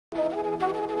Viewers,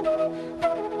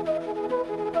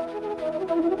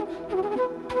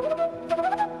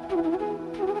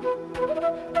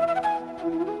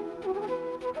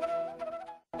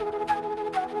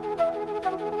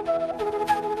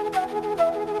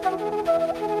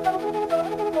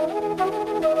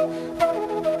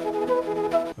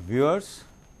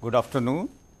 good afternoon.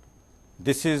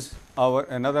 This is our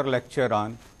another lecture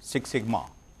on Six Sigma.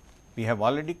 We have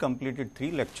already completed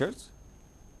 3 lectures,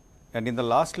 and in the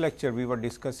last lecture we were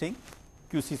discussing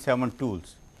QC7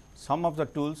 tools. Some of the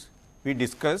tools we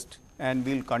discussed, and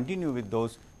we will continue with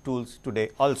those tools today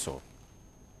also.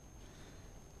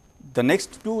 The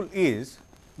next tool is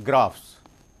graphs.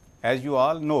 As you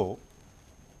all know,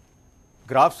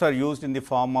 graphs are used in the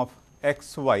form of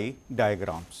XY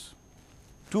diagrams.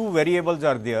 2 variables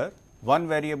are there. One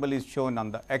variable is shown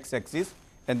on the x axis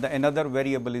and the another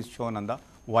variable is shown on the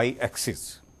y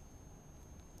axis.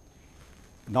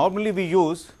 Normally we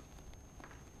use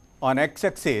on x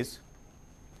axis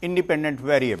independent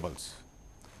variables,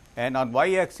 and on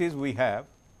y axis we have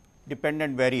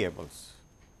dependent variables.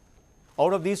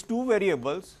 Out of these 2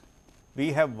 variables,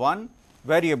 we have one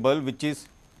variable which is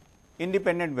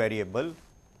independent variable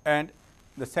and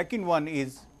the second one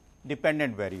is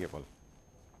dependent variable.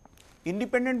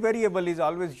 Independent variable is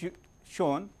always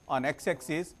shown on x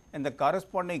axis and the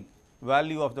corresponding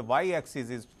value of the y axis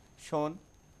is shown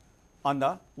on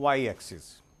the y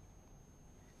axis.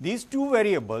 These 2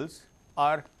 variables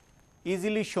are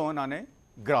easily shown on a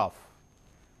graph,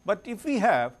 but if we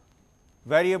have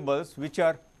variables which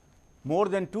are more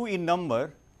than 2 in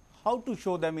number, how to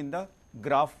show them in the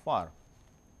graph form?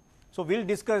 So, we will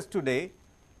discuss today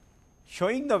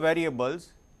showing the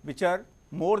variables which are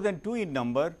more than 2 in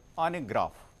number on a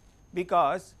graph,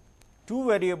 because 2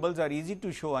 variables are easy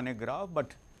to show on a graph,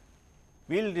 but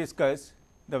we will discuss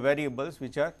the variables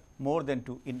which are more than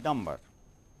 2 in number.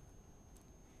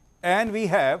 And we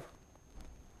have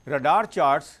radar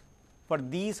charts for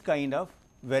these kind of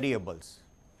variables.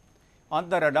 On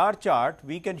the radar chart,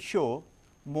 we can show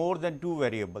more than 2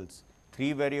 variables,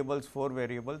 3 variables, 4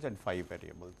 variables and 5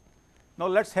 variables. Now,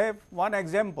 let us have one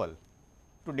example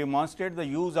to demonstrate the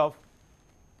use of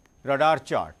radar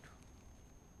chart.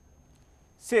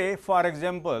 Say for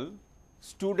example,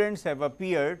 students have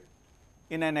appeared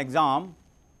in an exam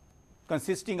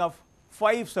consisting of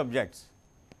 5 subjects,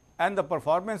 and the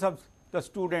performance of the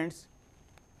students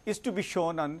is to be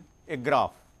shown on a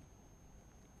graph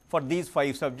for these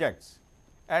 5 subjects,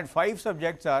 and 5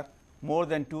 subjects are more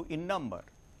than 2 in number,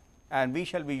 and we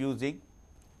shall be using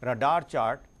radar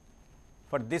chart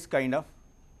for this kind of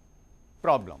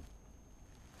problem.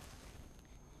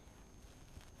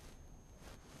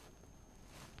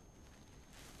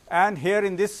 And here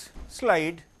in this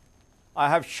slide, I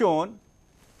have shown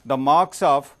the marks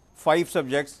of 5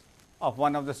 subjects of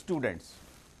one of the students,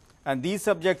 and these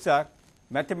subjects are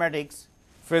mathematics,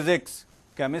 physics,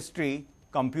 chemistry,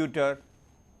 computer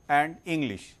and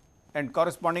English, and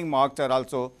corresponding marks are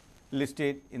also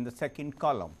listed in the second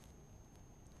column.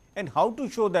 And how to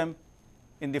show them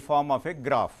in the form of a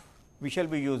graph? We shall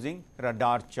be using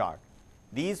radar chart.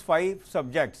 These 5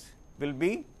 subjects will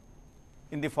be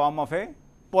in the form of a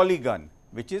polygon,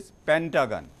 which is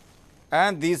pentagon,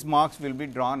 and these marks will be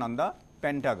drawn on the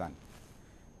pentagon.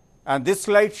 And this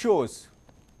slide shows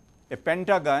a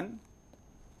pentagon,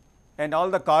 and all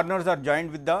the corners are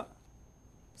joined with the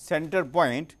center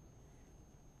point,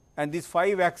 and these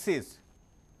 5 axes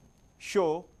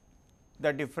show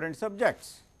the different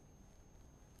subjects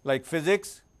like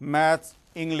physics, maths,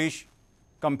 English,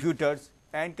 computers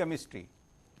and chemistry,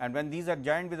 and when these are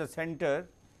joined with the center,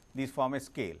 these form a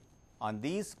scale. On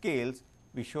these scales,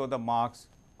 we show the marks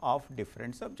of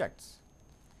different subjects,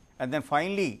 and then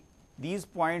finally, these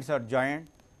points are joined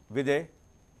with a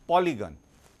polygon.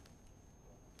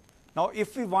 Now,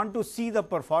 if we want to see the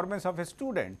performance of a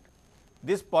student,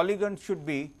 this polygon should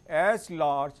be as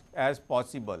large as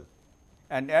possible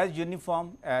and as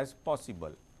uniform as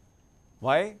possible.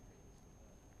 Why?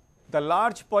 The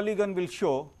large polygon will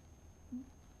show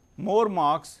more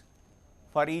marks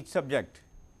for each subject,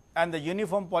 and the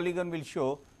uniform polygon will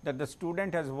show that the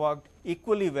student has worked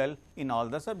equally well in all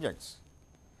the subjects.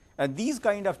 And these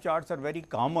kind of charts are very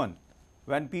common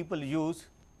when people use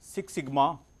Six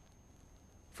Sigma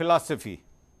philosophy.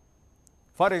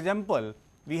 For example,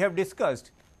 we have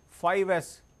discussed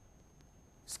 5S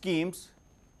schemes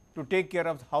to take care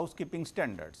of housekeeping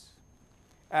standards,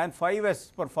 and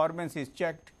 5S performance is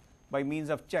checked by means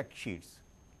of check sheets,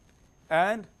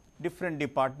 and different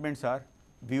departments are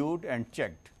viewed and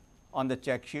checked on the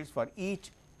check sheets for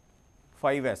each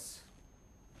 5S,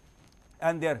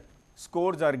 and their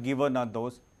scores are given on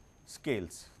those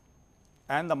scales.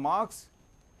 and the marks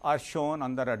are shown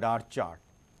on the radar chart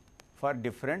for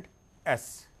different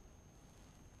S.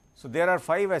 So, there are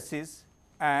 5 S's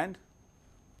and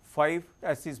 5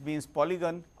 S's means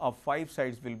polygon of 5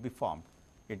 sides will be formed.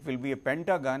 It will be a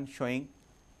pentagon showing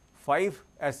 5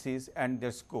 S's and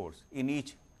their scores in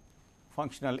each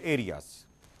functional areas.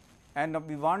 And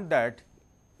we want that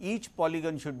each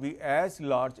polygon should be as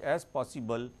large as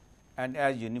possible and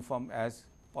as uniform as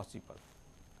possible.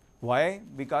 Why?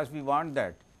 Because we want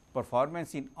that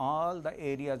performance in all the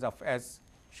areas of S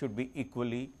should be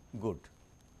equally good.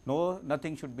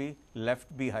 Nothing should be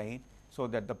left behind, so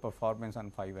that the performance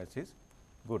on 5S is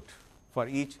good for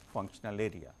each functional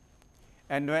area.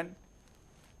 And when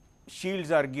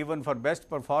shields are given for best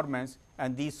performance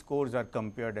and these scores are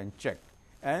compared and checked,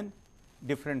 and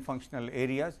different functional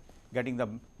areas getting the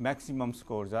maximum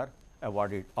scores are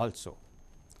awarded also.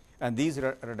 And these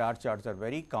radar charts are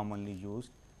very commonly used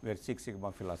where Six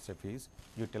Sigma philosophy is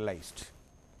utilized.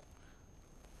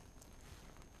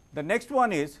 The next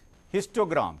one is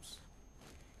histograms.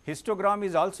 Histogram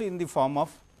is also in the form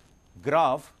of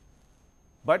graph,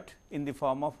 but in the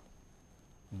form of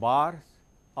bars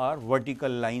or vertical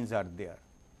lines are there,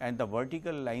 and the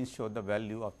vertical lines show the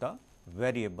value of the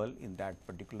variable in that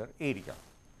particular area.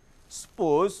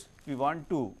 Suppose we want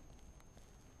to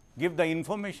give the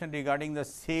information regarding the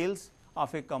sales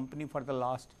of a company for the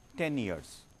last 10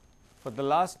 years. For the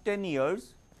last 10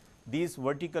 years, these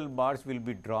vertical bars will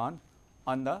be drawn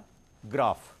on the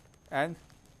graph, and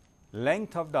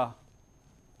length of the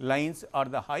lines or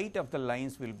the height of the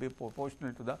lines will be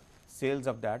proportional to the sales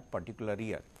of that particular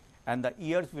year, and the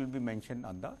years will be mentioned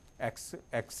on the x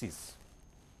axis.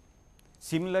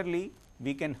 Similarly,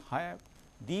 we can have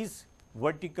these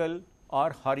vertical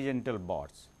or horizontal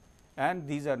bars, and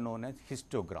these are known as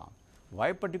histograms.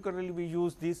 Why particularly we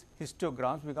use these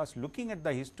histograms? Because looking at the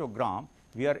histogram,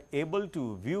 we are able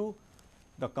to view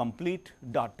the complete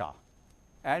data,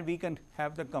 and we can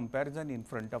have the comparison in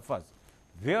front of us.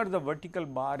 Where the vertical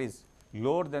bar is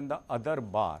lower than the other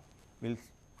bar, we will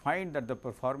find that the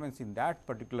performance in that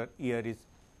particular year is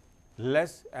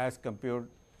less as compared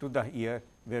to the year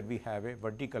where we have a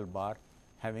vertical bar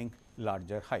having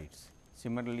larger heights.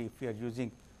 Similarly, if we are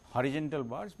using horizontal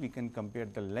bars, we can compare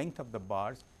the length of the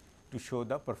bars to show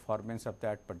the performance of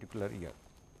that particular year.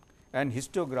 And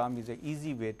histogram is an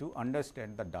easy way to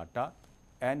understand the data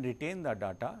and retain the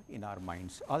data in our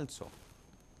minds also.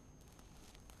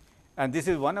 And this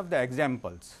is one of the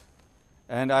examples,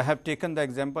 and I have taken the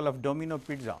example of Domino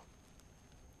Pizza,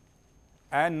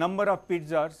 and number of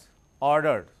pizzas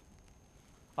ordered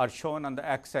are shown on the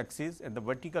x axis, and the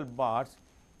vertical bars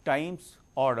times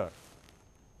order.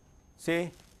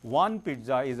 Say 1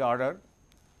 pizza is ordered,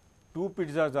 2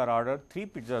 pizzas are ordered, 3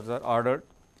 pizzas are ordered.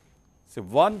 So,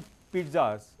 1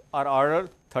 pizzas are ordered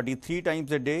 33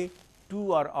 times a day,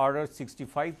 2 are ordered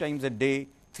 65 times a day,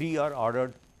 3 are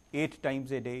ordered 8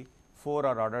 times a day, 4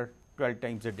 are ordered 12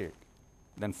 times a day.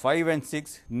 Then 5 and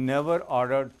 6 never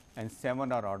ordered, and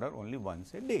 7 are ordered only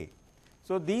once a day.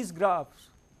 So, these graphs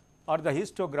or the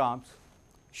histograms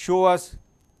show us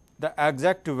the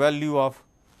exact value of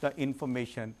the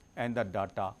information and the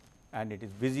data, and it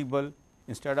is visible.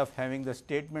 Instead of having the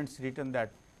statements written that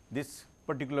this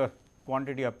particular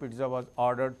quantity of pizza was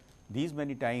ordered these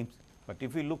many times, but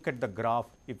if we look at the graph,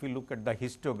 if we look at the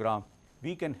histogram,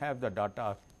 we can have the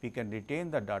data, we can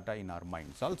retain the data in our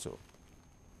minds also.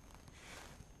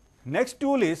 Next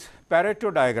tool is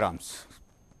Pareto diagrams.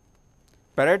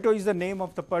 Pareto is the name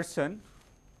of the person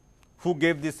who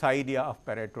gave this idea of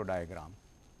Pareto diagram.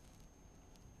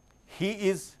 He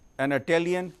is an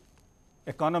Italian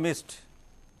economist.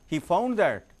 He found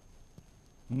that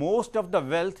most of the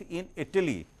wealth in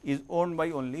Italy is owned by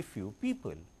only few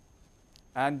people,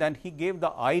 and then he gave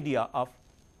the idea of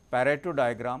Pareto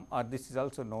diagram, or this is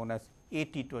also known as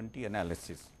 80-20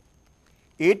 analysis.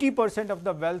 80% of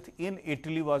the wealth in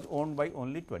Italy was owned by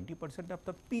only 20% of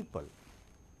the people,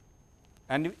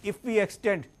 and if we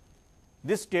extend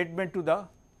this statement to the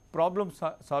problem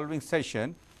solving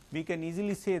session, we can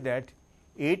easily say that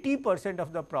 80%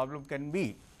 of the problem can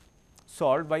be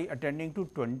solved by attending to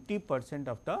 20%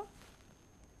 of the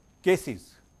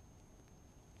cases.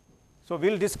 So, we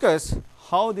will discuss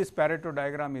how this Pareto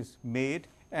diagram is made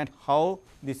and how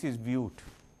this is viewed.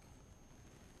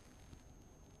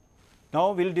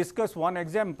 Now, we will discuss one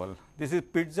example. This is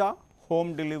pizza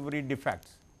home delivery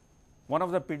defects. One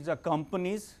of the pizza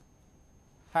companies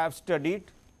have studied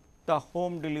the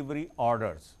home delivery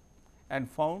orders and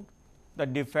found the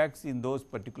defects in those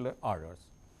particular orders.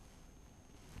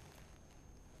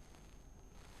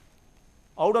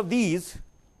 Out of these,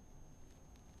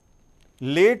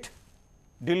 late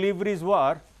deliveries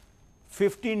were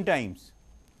 15 times,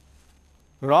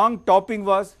 wrong topping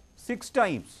was 6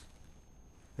 times,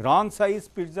 wrong size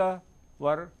pizza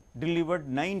were delivered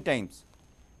 9 times,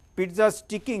 pizza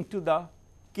sticking to the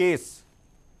case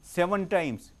 7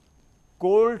 times,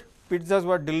 cold pizzas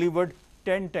were delivered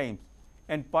 10 times,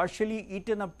 and partially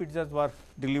eaten up pizzas were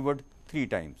delivered 3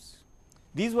 times.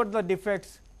 These were the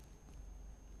defects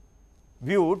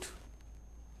viewed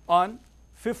on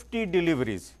 50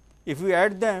 deliveries. If we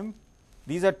add them,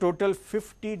 these are total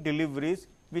 50 deliveries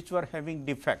which were having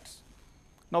defects.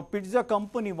 Now, pizza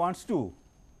company wants to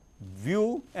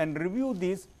view and review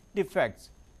these defects,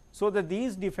 so that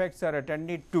these defects are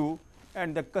attended to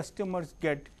and the customers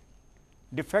get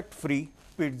defect free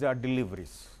pizza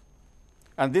deliveries.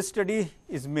 And this study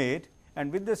is made,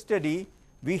 and with the study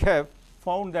we have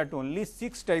found that only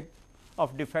 6 types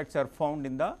of defects are found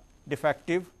in the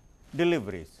defective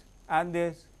deliveries, and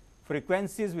these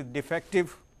frequencies with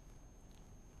defective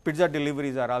pizza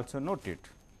deliveries are also noted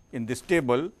in this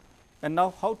table. And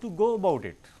now, how to go about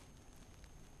it?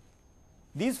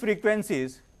 These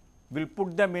frequencies will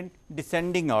put them in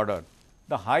descending order,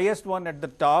 the highest one at the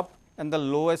top and the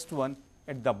lowest one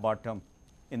at the bottom.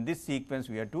 In this sequence,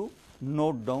 we have to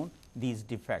note down these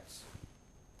defects.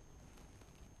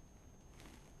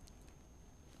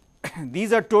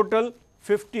 These are total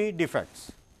 50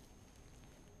 defects.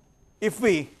 If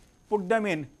we put them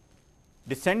in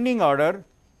descending order,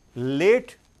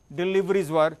 late deliveries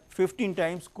were 15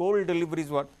 times, cold deliveries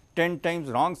were 10 times,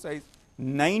 wrong size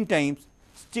 9 times,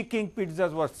 sticking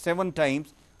pizzas were 7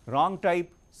 times, wrong type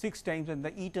 6 times, and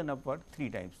the eaten up were 3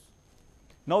 times.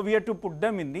 Now, we have to put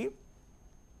them in the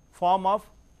form of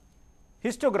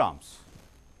histograms.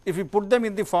 If we put them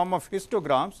in the form of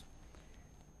histograms,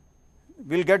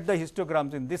 we will get the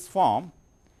histograms in this form,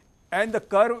 and the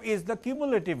curve is the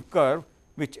cumulative curve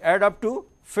which add up to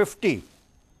 50.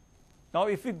 Now,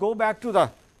 if we go back to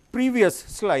the previous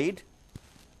slide,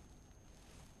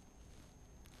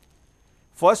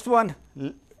 first one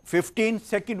 15,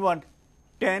 second one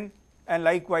 10, and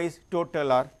likewise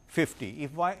total are 50.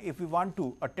 If we want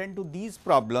to attend to these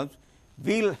problems,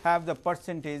 we will have the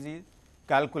percentages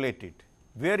calculated.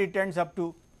 Where it ends up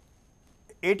to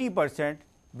 80%,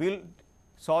 we will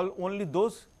solve only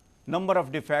those number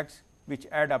of defects which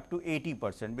add up to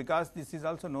 80%, because this is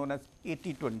also known as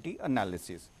 80-20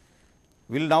 analysis.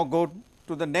 We will now go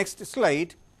to the next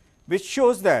slide, which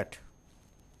shows that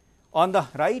on the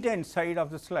right hand side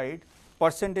of the slide,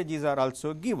 percentages are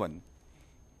also given.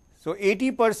 So,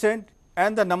 80%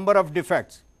 and the number of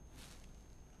defects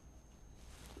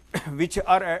which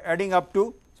are adding up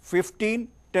to 15,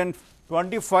 10,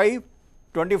 25,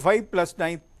 25 plus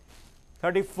 9,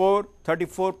 34,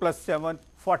 34 plus 7,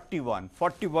 41.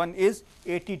 41 is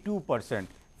 82%.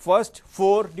 First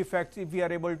 4 defects, if we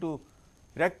are able to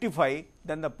rectify,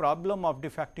 then the problem of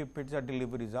defective pizza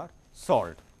deliveries are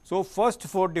solved. So, first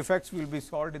 4 defects will be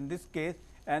solved in this case,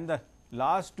 and the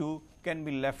last 2 can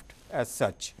be left as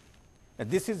such.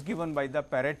 This is given by the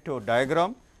Pareto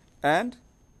diagram, and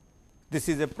this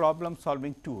is a problem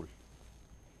solving tool.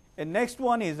 And next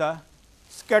one is a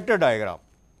scatter diagram.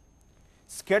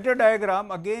 Scatter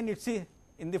diagram, again it is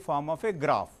in the form of a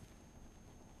graph.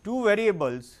 2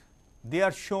 variables, they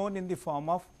are shown in the form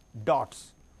of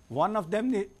dots. One of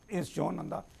them is shown on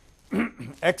the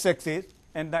x axis,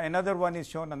 and the another one is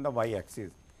shown on the y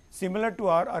axis. Similar to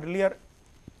our earlier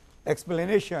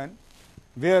explanation,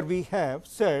 where we have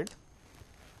said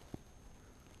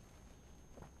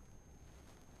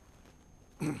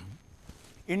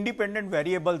independent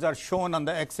variables are shown on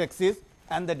the x axis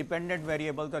and the dependent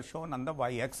variables are shown on the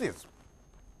y axis.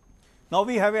 Now,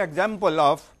 we have an example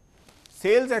of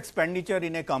sales expenditure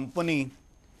in a company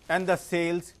and the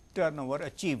sales turnover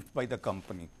achieved by the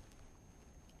company.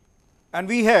 And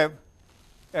we have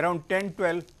around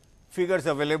 10-12 figures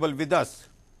available with us.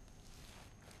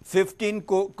 15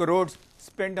 crores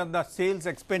spent on the sales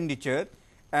expenditure,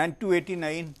 and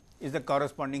 289 is the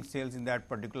corresponding sales in that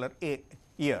particular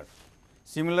year.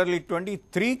 Similarly,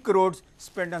 23 crores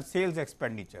spent on sales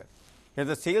expenditure. Here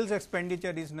the sales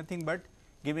expenditure is nothing but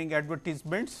giving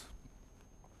advertisements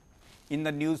in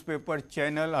the newspaper,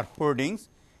 channel or hoardings,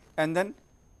 and then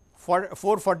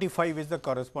 445 is the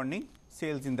corresponding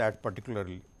sales in that particular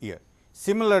year.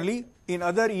 Similarly, in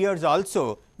other years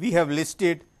also we have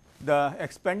listed the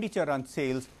expenditure on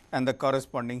sales and the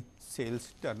corresponding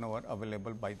sales turnover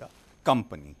available by the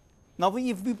company. Now,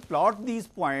 if we plot these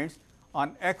points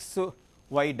on x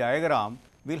y diagram,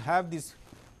 we will have these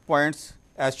points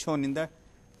as shown in the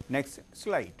next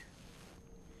slide.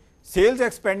 Sales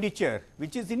expenditure,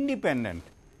 which is independent,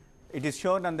 it is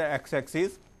shown on the x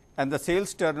axis, and the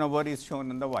sales turnover is shown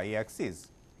on the y axis.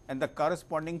 and the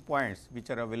corresponding points which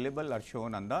are available are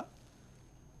shown on the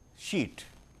sheet.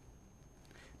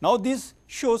 Now, this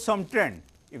shows some trend.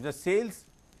 If the sales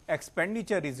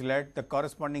expenditure is less, the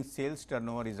corresponding sales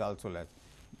turnover is also less.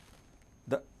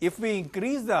 If we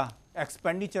increase the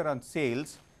expenditure on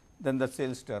sales, then the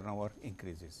sales turnover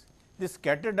increases. This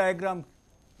scatter diagram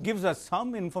gives us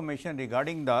some information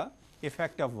regarding the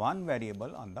effect of one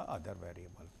variable on the other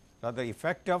variable, or the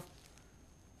effect of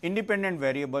independent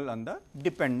variable on the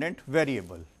dependent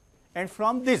variable. And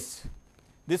from this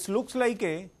looks like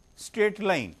a straight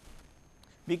line.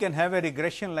 We can have a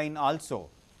regression line also.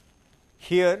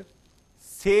 Here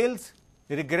sales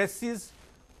regresses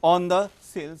on the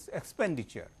sales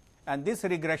expenditure, and this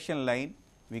regression line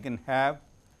we can have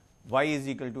y is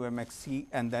equal to mxc,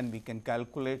 and then we can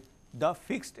calculate the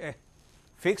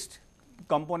fixed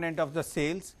component of the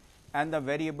sales and the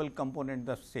variable component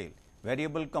of sale.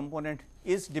 Variable component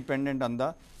is dependent on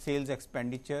the sales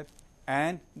expenditure,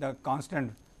 and the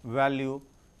constant value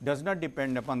does not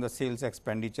depend upon the sales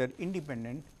expenditure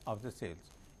independent of the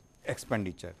sales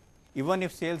expenditure. Even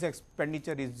if sales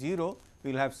expenditure is 0,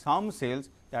 we will have some sales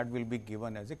that will be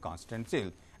given as a constant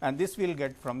sale, and this we will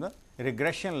get from the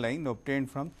regression line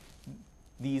obtained from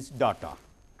these data.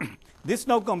 This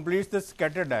now completes the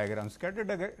scatter diagram. Scatter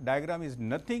diagram is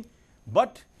nothing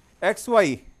but x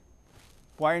y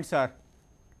points are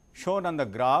shown on the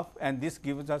graph, and this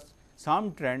gives us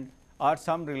some trend or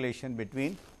some relation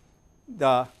between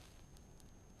the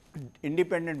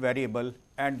independent variable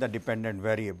and the dependent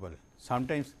variable.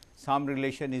 Sometimes some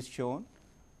relation is shown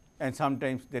and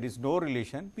sometimes there is no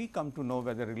relation. We come to know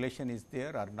whether relation is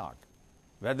there or not,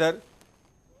 whether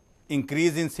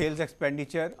increase in sales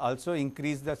expenditure also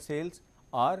increase the sales,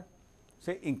 or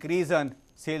say increase on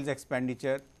sales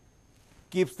expenditure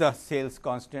keeps the sales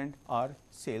constant or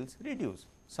sales reduce.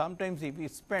 Sometimes if we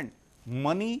spend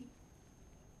money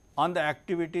on the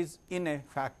activities in a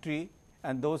factory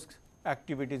and those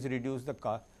activities reduce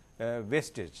the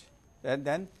wastage, and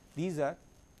then these are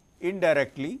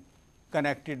indirectly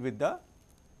connected with the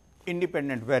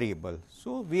independent variable.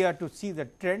 So, we are to see the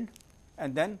trend,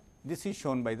 and then this is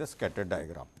shown by the scatter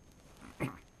diagram.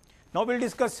 Now, we will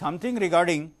discuss something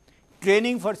regarding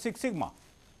training for Six Sigma.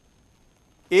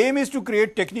 Aim is to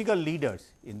create technical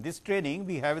leaders. In this training,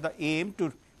 we have the aim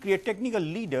to create technical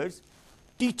leaders,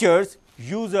 teachers,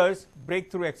 users,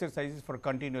 breakthrough exercises for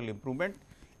continual improvement,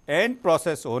 and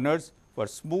process owners for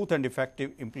smooth and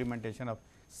effective implementation of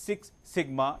Six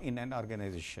Sigma in an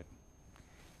organization.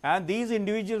 And these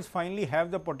individuals finally have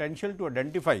the potential to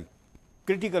identify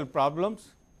critical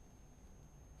problems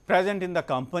present in the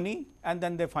company, and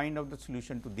then they find out the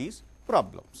solution to these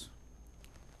problems.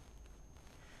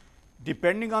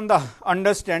 Depending on the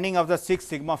understanding of the Six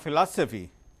Sigma philosophy,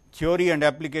 theory and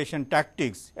application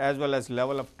tactics, as well as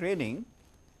level of training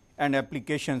and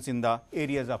applications in the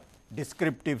areas of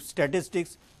descriptive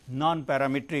statistics,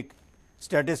 non-parametric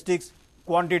statistics,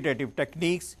 quantitative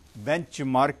techniques,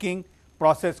 benchmarking,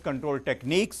 process control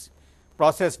techniques,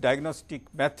 process diagnostic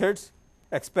methods,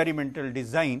 experimental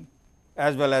design,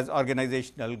 as well as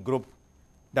organizational group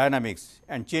dynamics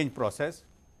and change process,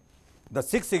 the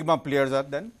Six Sigma players are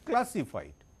then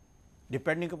classified.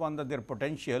 Depending upon their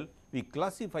potential, we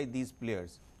classify these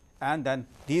players, and then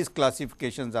these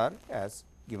classifications are as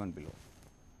given below.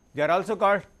 They are also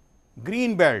called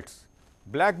green belts,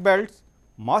 black belts,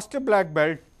 master black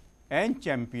belt, and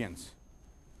champions.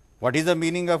 What is the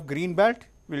meaning of green belt?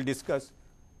 We will discuss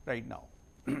right now.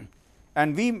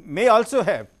 And we may also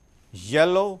have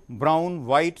yellow, brown,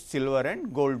 white, silver,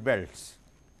 and gold belts.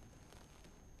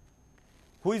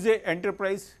 Who is a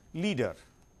enterprise leader?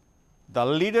 The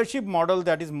leadership model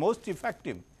that is most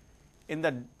effective in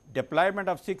the deployment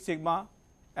of Six Sigma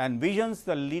envisions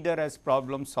the leader as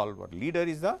problem solver. Leader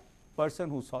is the person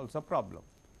who solves a problem.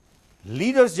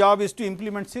 Leader's job is to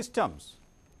implement systems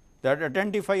that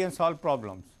identify and solve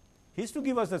problems. He is to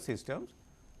give us the systems,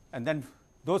 and then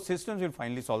those systems will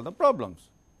finally solve the problems.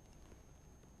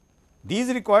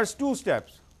 These requires two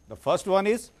steps. The first one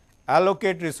is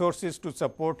allocate resources to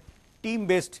support team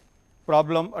based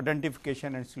problem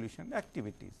identification and solution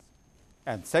activities.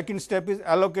 And second step is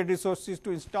allocate resources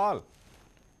to install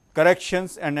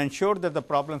corrections and ensure that the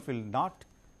problems will not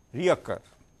reoccur.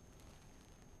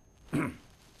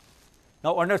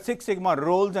 Now, under Six Sigma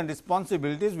roles and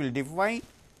responsibilities, we will define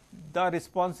the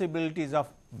responsibilities of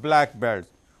black belts,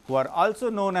 who are also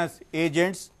known as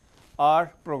agents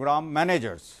or program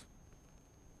managers.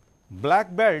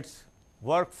 Black belts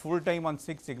work full time on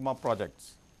Six Sigma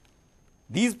projects.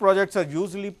 These projects are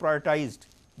usually prioritized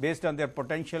based on their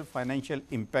potential financial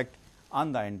impact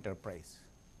on the enterprise,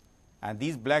 and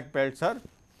these black belts are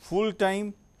full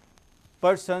time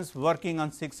persons working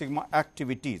on Six Sigma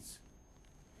activities,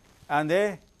 and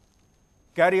they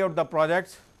carry out the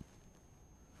projects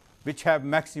which have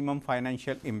maximum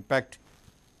financial impact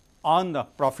on the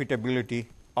profitability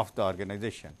of the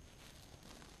organization.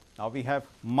 Now, we have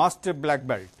master black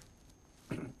belt.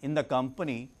 In the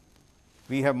company,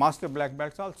 we have master black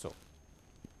belts also.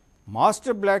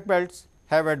 Master black belts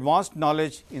have advanced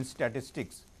knowledge in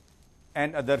statistics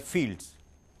and other fields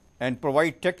and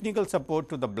provide technical support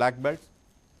to the black belts.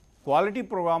 Quality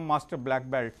program master black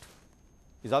belt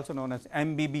is also known as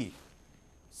MBB,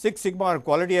 Six Sigma or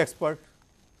quality expert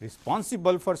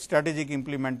responsible for strategic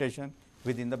implementation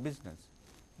within the business.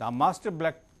 The master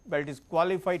black belt is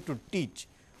qualified to teach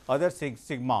other Six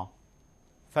Sigma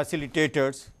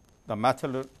facilitators the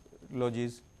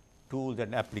methodologies, tools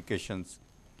and applications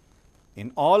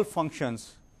in all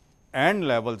functions and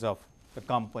levels of the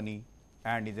company,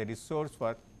 and is a resource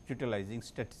for utilizing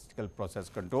statistical process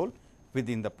control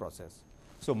within the process.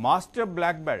 So, master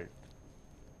black belt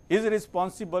is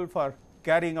responsible for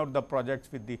carrying out the projects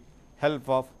with the help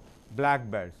of black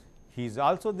belts. He is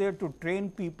also there to train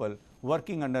people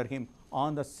working under him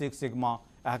on the Six Sigma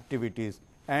activities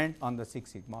and on the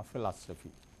Six Sigma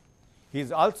philosophy. He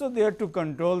is also there to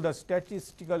control the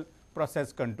statistical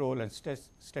process control and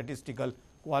statistical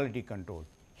quality control.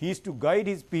 He is to guide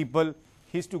his people,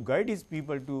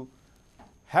 to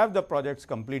have the projects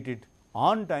completed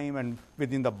on time and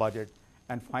within the budget,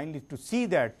 and finally, to see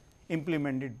that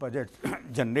implemented budgets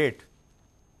generate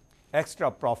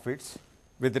extra profits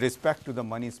with respect to the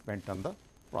money spent on the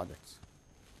projects.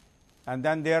 And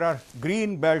then there are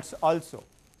green belts also.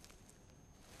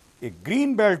 A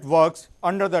green belt works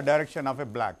under the direction of a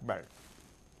black belt,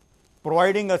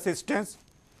 providing assistance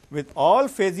with all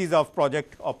phases of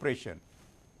project operation.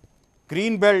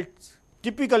 Green belts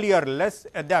typically are less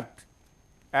adept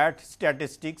at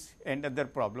statistics and other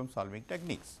problem solving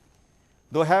techniques.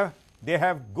 Though they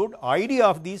have good idea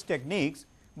of these techniques,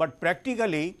 but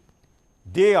practically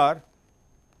they are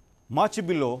much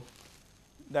below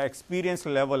the experience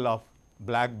level of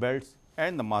black belts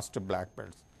and the master black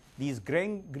belts. These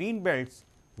green belts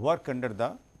work under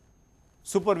the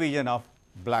supervision of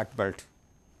black belt.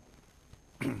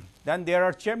 Then there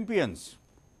are champions.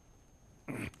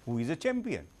 Who is a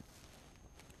champion?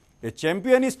 A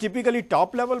champion is typically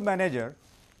top level manager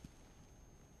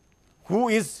who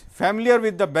is familiar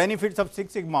with the benefits of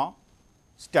Six Sigma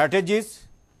strategies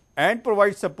and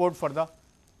provides support for the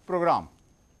program.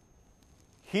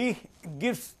 He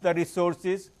gives the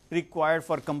resources required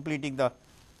for completing the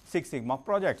Six Sigma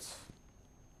projects.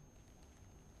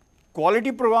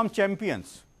 Quality program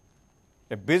champions,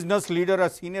 a business leader or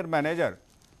senior manager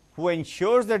who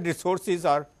ensures that resources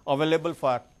are available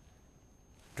for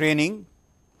training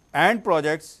and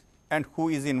projects, and who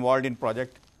is involved in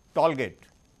project tollgate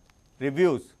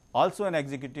reviews, also an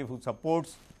executive who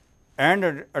supports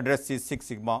and addresses Six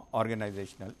Sigma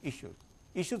organizational issues.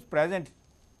 Issues present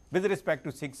with respect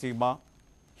to Six Sigma,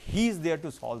 he is there to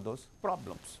solve those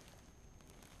problems.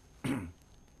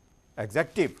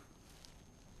 Executive,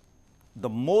 the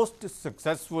most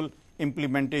successful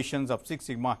implementations of Six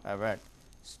Sigma have had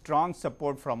strong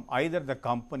support from either the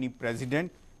company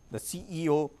president, the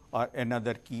CEO or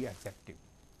another key executive.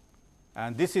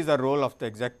 And this is the role of the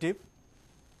executive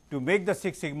to make the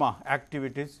Six Sigma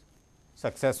activities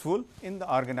successful in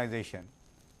the organization,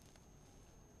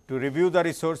 to review the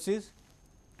resources,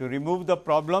 to remove the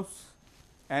problems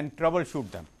and troubleshoot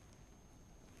them.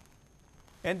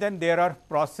 And then there are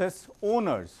process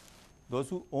owners, those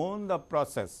who own the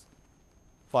process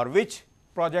for which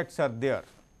projects are there.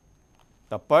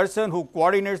 The person who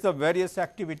coordinates the various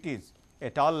activities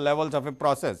at all levels of a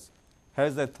process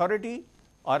has the authority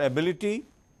or ability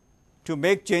to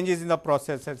make changes in the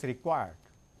process as required,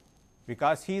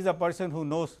 because he is a person who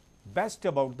knows best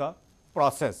about the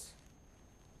process,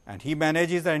 and he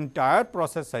manages the entire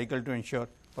process cycle to ensure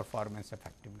performance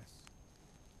effectiveness.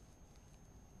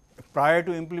 Prior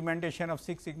to implementation of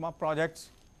Six Sigma projects,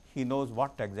 he knows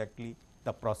what exactly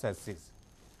the process is.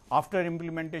 After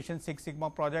implementation Six Sigma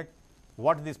project,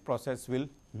 what this process will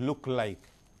look like,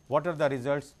 what are the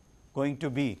results going to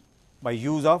be by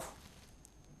use of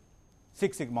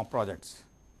Six Sigma projects.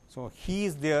 So, he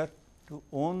is there to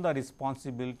own the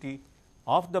responsibility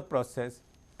of the process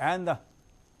and the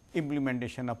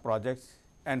implementation of projects,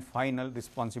 and final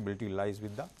responsibility lies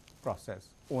with the process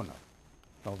owner.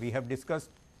 Now, we have discussed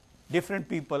different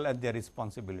people and their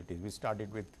responsibilities. We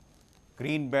started with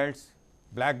green belts,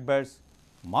 black belts,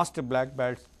 master black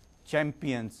belts,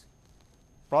 champions,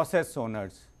 process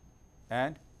owners,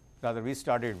 and rather we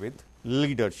started with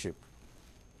leadership.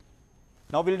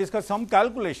 Now, we will discuss some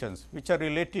calculations which are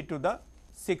related to the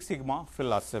Six Sigma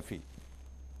philosophy.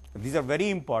 These are very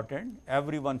important.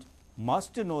 Everyone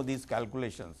must know these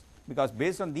calculations, because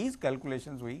based on these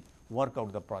calculations we work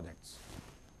out the projects.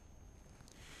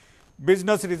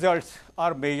 Business results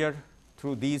are measured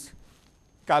through these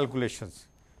calculations,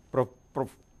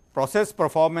 process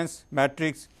performance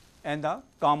matrix and the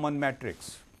common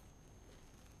matrix.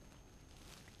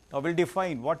 Now, we will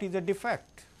define what is a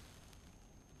defect.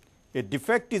 A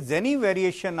defect is any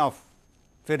variation of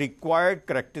the required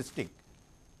characteristic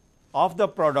of the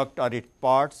product or its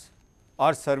parts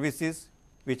or services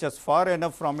which is far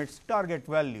enough from its target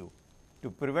value to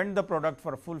prevent the product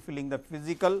from fulfilling the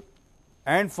physical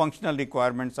and functional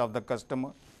requirements of the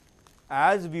customer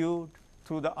as viewed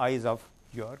through the eyes of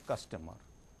your customer,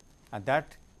 and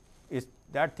that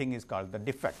thing is called the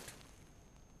defect.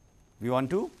 We want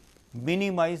to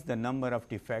minimize the number of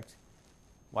defects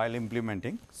while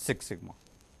implementing Six Sigma.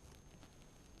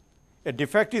 A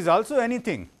defect is also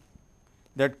anything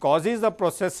that causes the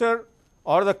processor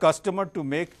or the customer to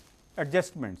make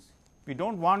adjustments. We do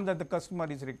not want that the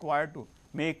customer is required to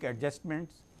make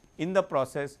adjustments in the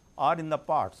process or in the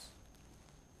parts.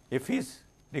 If he is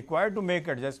required to make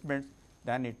adjustments,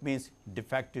 then it means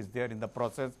defect is there in the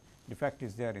process, defect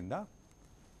is there in the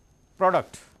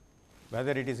product,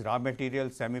 whether it is raw material,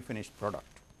 semi-finished product.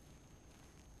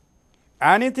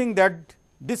 Anything that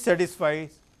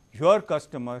dissatisfies your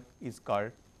customer is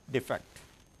called defect.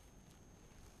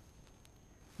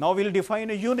 Now, we will define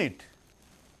a unit.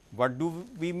 What do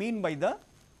we mean by the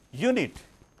unit?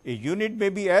 A unit may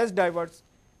be as diverse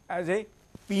as a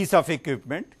piece of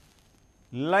equipment,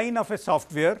 line of a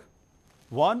software,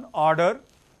 one order,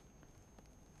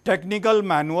 technical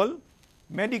manual,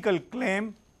 medical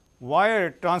claim,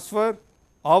 wire transfer,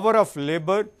 hour of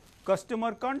labor,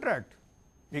 customer contract.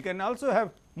 We can also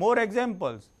have more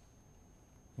examples.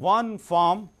 One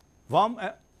form,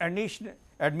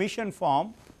 admission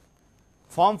form,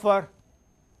 form for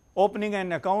opening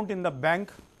an account in the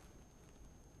bank,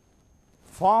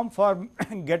 form for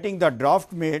getting the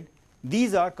draft made,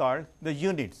 these are called the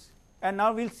units. And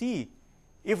now we will see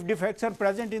if defects are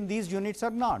present in these units or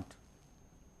not.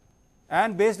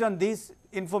 And based on this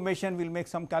information, we will make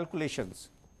some calculations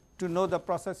to know the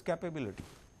process capability.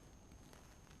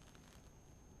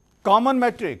 Common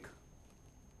metric,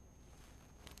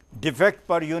 defect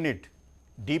per unit,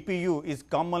 DPU, is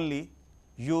commonly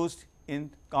used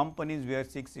in companies where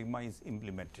Six Sigma is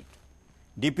implemented.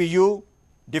 DPU,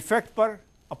 defect per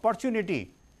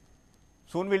opportunity.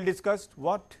 Soon we will discuss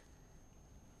what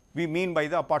we mean by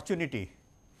the opportunity.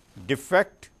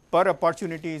 Defect per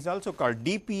opportunity is also called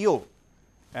DPO,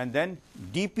 and then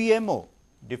DPMO,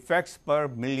 defects per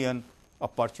million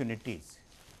opportunities.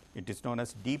 It is known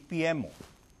as DPMO.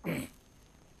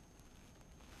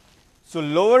 So,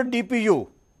 lower DPU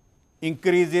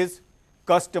increases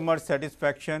customer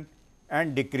satisfaction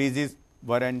and decreases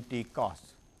warranty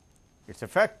costs. It is a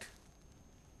fact,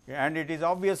 and it is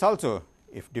obvious also.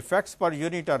 If defects per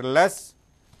unit are less,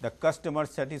 the customer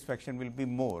satisfaction will be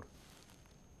more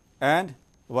and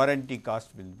warranty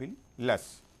cost will be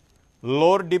less.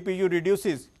 Lower DPU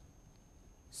reduces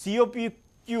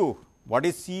COPQ. What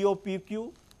is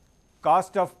COPQ?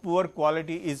 Cost of poor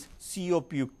quality is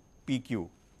COPQ,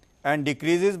 and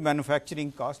decreases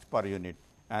manufacturing cost per unit,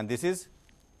 and this is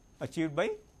achieved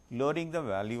by lowering the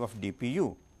value of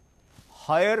DPU.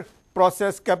 Higher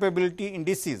process capability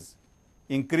indices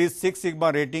increase Six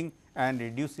Sigma rating and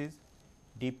reduces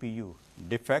DPU,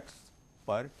 defects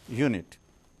per unit.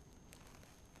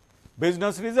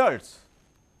 Business results,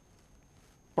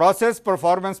 process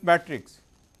performance matrix.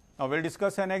 Now, we will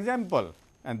discuss an example,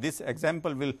 and this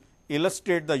example will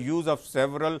illustrate the use of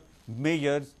several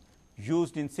measures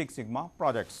used in Six Sigma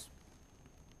projects.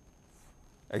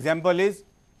 Example is,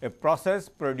 a process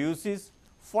produces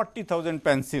 40,000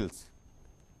 pencils.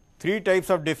 3 types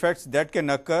of defects that can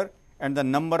occur and the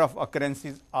number of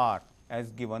occurrences are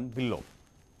as given below.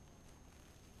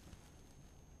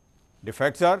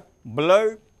 Defects are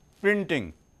blurred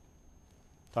printing.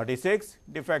 36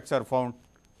 defects are found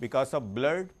because of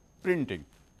blurred printing.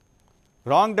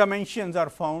 Wrong dimensions are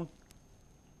found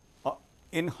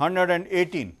in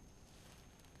 118,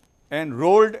 and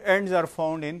rolled ends are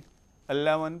found in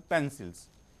 11 pencils.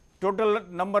 Total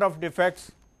number of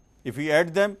defects, if we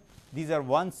add them, these are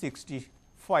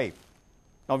 165.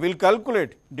 Now, we will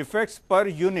calculate defects per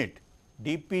unit,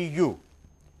 DPU.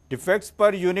 Defects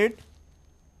per unit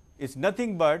is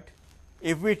nothing but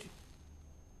if we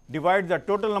divide the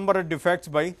total number of defects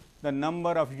by the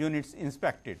number of units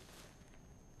inspected.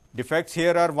 Defects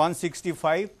here are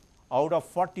 165 out of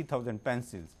 40,000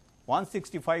 pencils.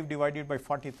 165 divided by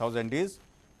 40,000 is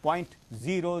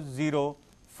 0.00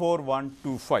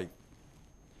 0.4125,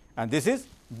 and this is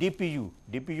DPU.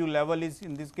 DPU level is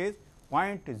in this case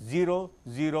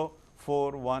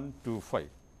 0.004125.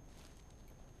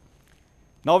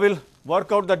 Now, we will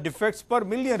work out the defects per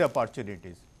million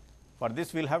opportunities. For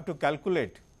this, we will have to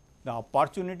calculate the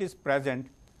opportunities present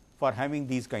for having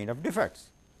these kind of defects.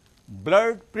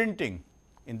 Blurred printing,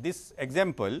 in this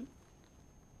example,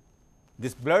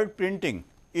 this blurred printing,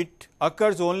 it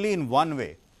occurs only in one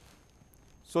way.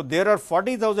 So, there are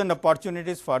 40,000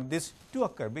 opportunities for this to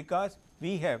occur, because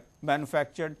we have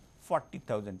manufactured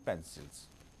 40,000 pencils.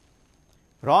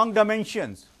 Wrong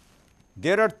dimensions,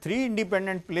 there are 3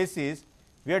 independent places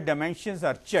where dimensions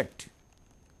are checked.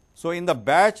 So, in the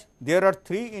batch there are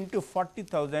 3 into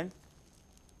 40,000,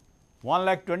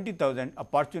 1,20,000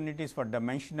 opportunities for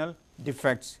dimensional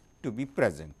defects to be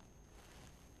present.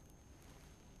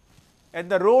 At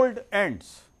the rolled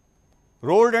ends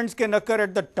can occur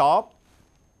at the top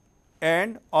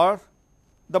end or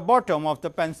the bottom of the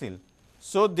pencil.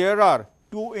 So, there are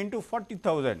 2 into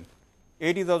 40,000,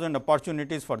 80,000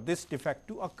 opportunities for this defect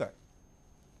to occur.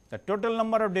 The total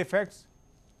number of defects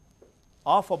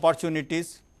of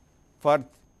opportunities for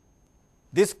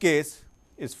this case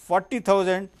is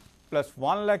 40,000 plus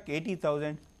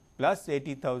 1,80,000 plus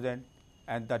 80,000,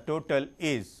 and the total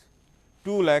is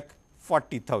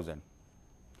 2,40,000.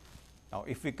 Now,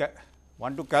 if we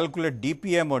want to calculate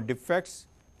DPM or defects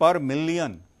per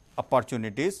million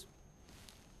opportunities,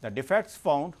 the defects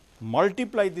found,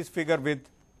 multiply this figure with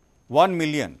 1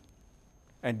 million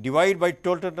and divide by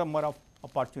total number of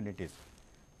opportunities.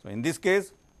 So, in this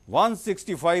case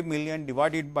 165 million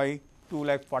divided by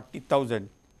 2,40,000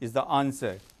 is the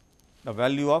answer, the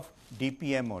value of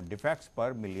DPM or defects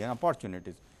per million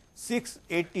opportunities.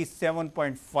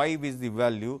 687.5 is the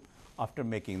value after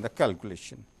making the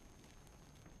calculation.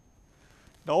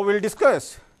 Now, we will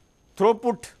discuss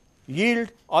throughput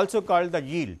yield, also called the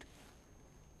yield.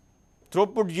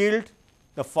 Throughput yield,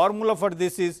 the formula for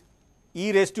this is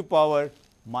e raised to power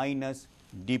minus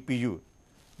DPU.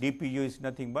 DPU is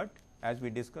nothing but, as we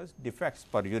discussed, defects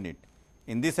per unit.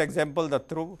 In this example, the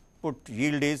throughput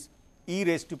yield is e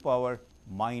raised to power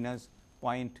minus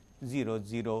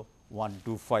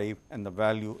 0.00125 and the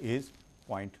value is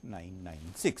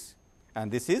 0.996,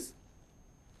 and this is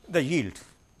the yield.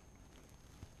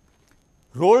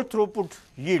 Roll throughput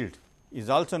yield is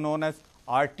also known as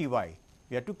RTY.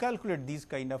 We have to calculate these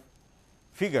kind of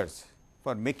figures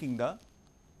for making the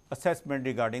assessment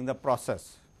regarding the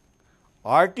process.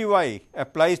 RTY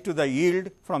applies to the yield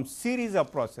from series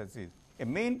of processes. A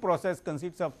main process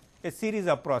consists of a series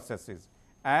of processes,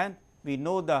 and we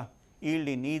know the yield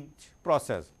in each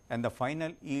process, and the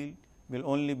final yield will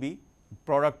only be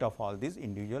product of all these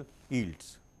individual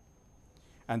yields.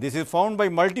 And this is found by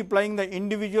multiplying the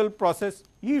individual process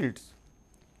yields.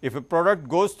 If a product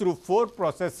goes through 4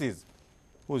 processes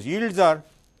whose yields are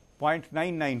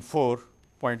 0.994,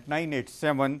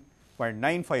 0.987,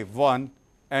 0.951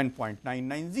 and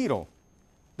 0.990,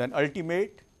 then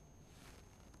ultimate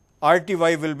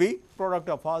RTY will be product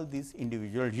of all these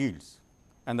individual yields,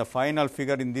 and the final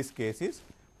figure in this case is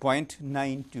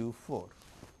 0.924.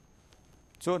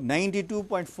 So,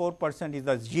 92.4% is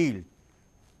the yield,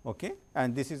 okay,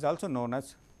 and this is also known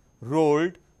as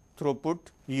rolled throughput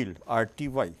yield,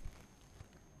 RTY.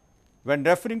 When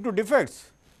referring to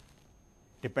defects,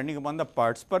 depending upon the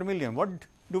parts per million, what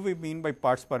do we mean by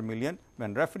parts per million?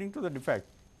 When referring to the defect,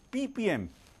 PPM,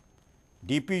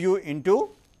 DPU into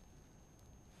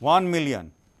 1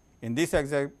 million. In this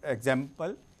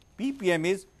example, PPM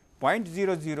is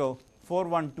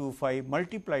 0.004125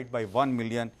 multiplied by 1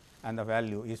 million, and the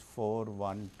value is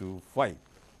 4125.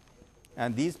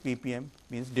 And these PPM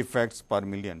means defects per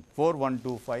million,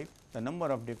 4125, the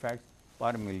number of defects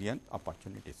per million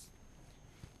opportunities.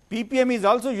 PPM is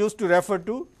also used to refer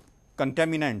to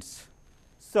contaminants.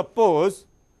 Suppose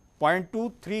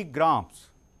 0.23 grams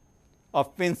of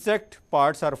insect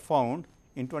parts are found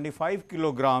in 25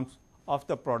 kilograms of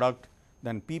the product,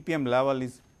 then PPM level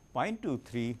is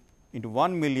 0.23 into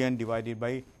 1 million divided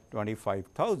by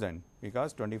 25,000,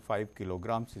 because 25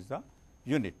 kilograms is the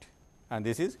unit, and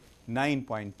this is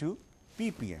 9.2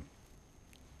 ppm.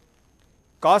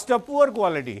 Cost of poor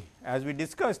quality, as we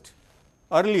discussed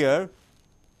earlier,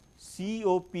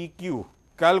 COPQ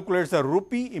calculates the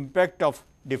rupee impact of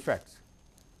defects.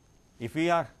 If we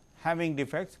are having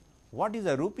defects, what is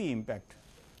the rupee impact?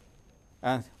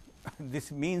 And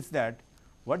this means that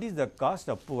what is the cost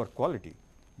of poor quality?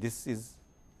 This is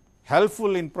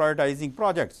helpful in prioritizing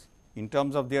projects in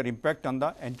terms of their impact on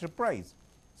the enterprise.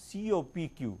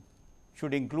 COPQ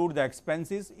should include the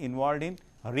expenses involved in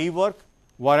rework,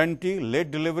 warranty, late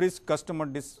deliveries, customer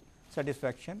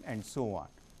dissatisfaction and so on.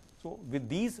 So, with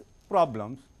these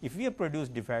problems, if we have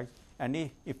produced defects and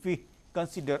if we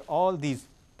consider all these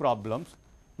problems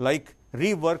like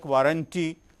rework,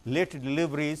 warranty, late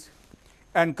deliveries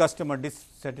and customer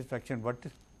dissatisfaction, what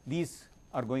these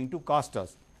are going to cost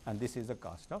us, and this is the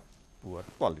cost of poor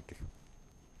quality.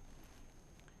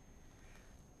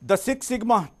 The Six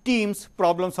Sigma team's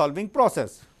problem solving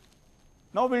process.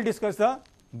 Now, we will discuss the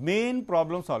main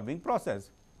problem solving process,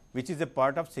 which is a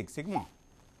part of Six Sigma.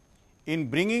 In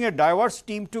bringing a diverse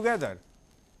team together,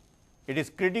 it is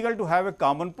critical to have a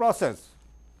common process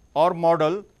or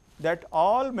model that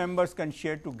all members can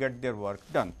share to get their work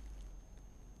done.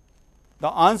 The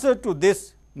answer to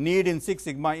this need in Six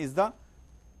Sigma is the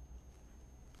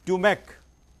DUMEC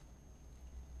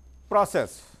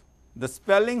process. The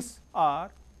spellings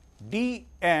are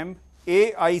DMAIC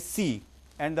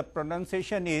and the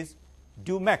pronunciation is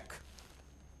DUMEC.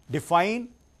 Define,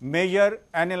 measure,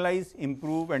 analyze,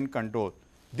 improve and control.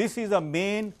 This is the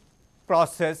main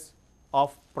process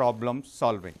of problem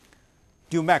solving.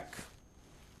 DUMEC.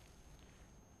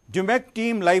 DUMEC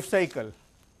team life cycle.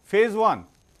 Phase 1,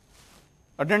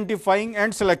 identifying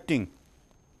and selecting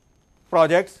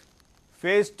projects.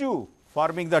 Phase 2,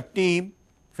 forming the team.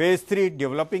 Phase 3,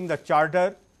 developing the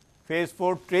charter. Phase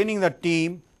 4, training the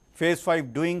team. Phase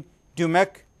 5, doing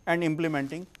DUMEC and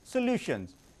implementing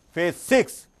solutions. Phase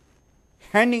 6,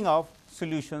 handing off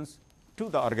solutions to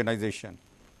the organization.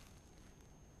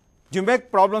 DUMEC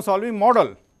problem solving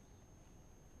model.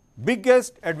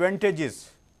 Biggest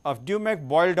advantages of DUMEC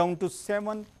boil down to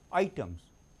 7 items.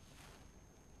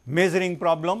 Measuring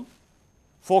problem,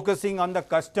 focusing on the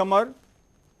customer,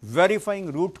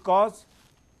 verifying root cause,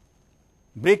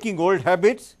 breaking old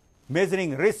habits,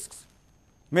 measuring risks,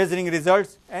 measuring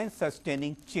results and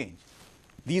sustaining change.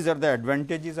 These are the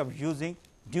advantages of using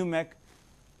DUMEC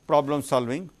problem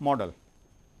solving model.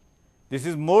 This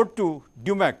is more to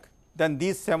DUMEC than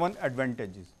these 7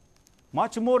 advantages.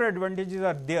 Much more advantages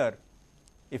are there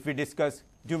if we discuss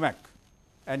DUMEC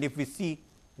and if we see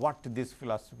what this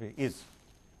philosophy is.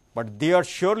 But they are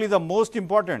surely the most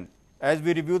important. As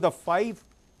we review the 5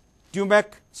 DUMEC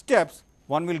steps,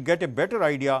 one will get a better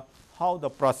idea how the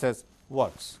process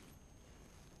works.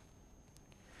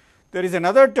 There is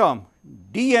another term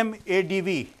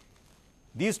DMADV.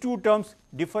 These two terms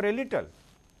differ a little.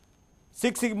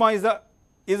 Six Sigma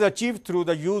is achieved through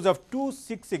the use of 2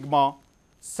 Six Sigma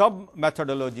sub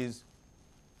methodologies,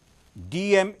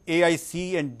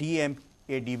 DMAIC and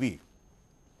DMADV.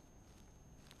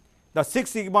 The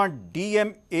Six Sigma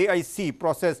DMAIC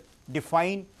process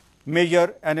define,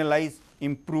 measure, analyze,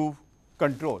 improve,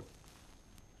 control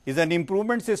is an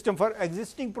improvement system for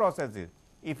existing processes.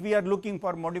 If we are looking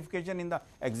for modification in the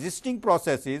existing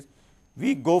processes,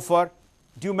 we go for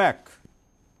DUMEC,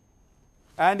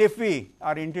 and if we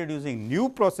are introducing new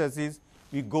processes,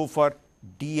 we go for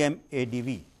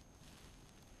DMADV.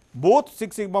 Both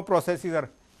Six Sigma processes are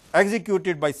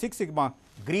executed by Six Sigma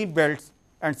green belts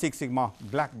and Six Sigma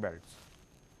black belts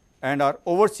and are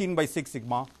overseen by Six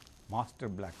Sigma master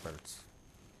black belts.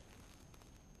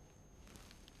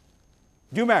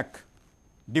 DUMEC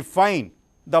define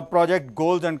the project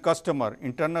goals and customer,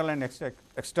 internal and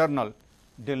external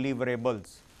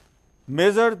deliverables,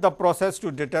 measure the process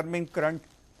to determine current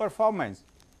performance,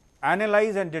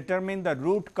 analyze and determine the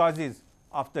root causes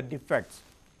of the defects,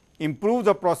 improve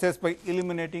the process by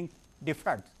eliminating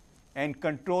defects and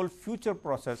control future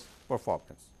process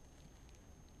performance.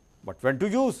 But when to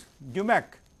use DUMEC?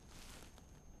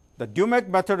 The DUMEC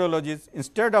methodologies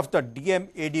instead of the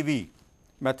DMADV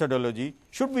methodology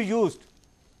should be used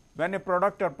when a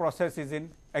product or process is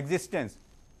in existence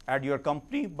at your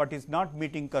company, but is not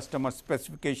meeting customer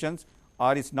specifications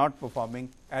or is not performing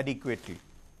adequately.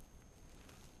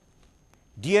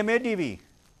 DMADV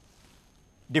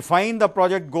define the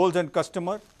project goals and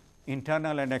customer,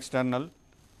 internal and external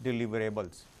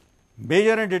deliverables,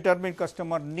 measure and determine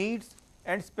customer needs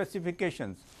and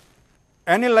specifications,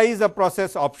 analyze the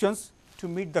process options to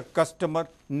meet the customer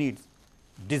needs,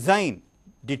 design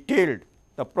detailed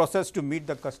the process to meet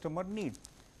the customer needs,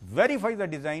 verify the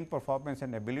design performance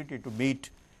and ability to meet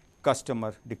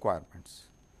customer requirements.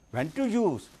 When to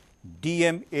use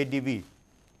DMADV?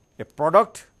 A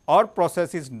product or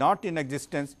process is not in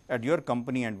existence at your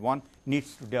company and one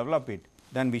needs to develop it,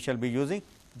 then we shall be using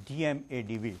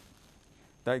DMADV.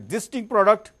 The existing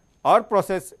product or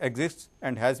process exists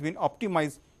and has been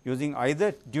optimized using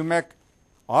either DUMEC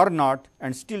or not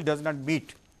and still does not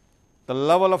meet the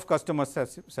level of customer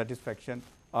satisfaction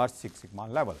or Six Sigma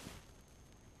level.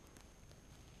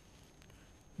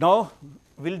 Now,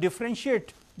 we will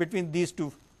differentiate between these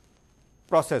two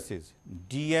processes,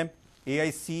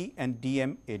 DMAIC and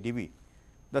DMADV.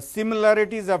 the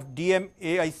similarities of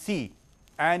DMAIC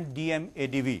and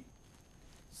DMADV.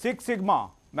 Six Sigma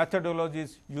methodology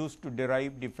is used to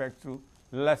derive defects through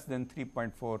less than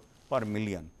 3.4 per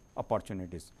million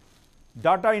opportunities.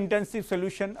 Data intensive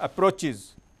solution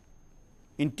approaches,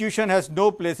 intuition has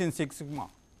no place in Six Sigma.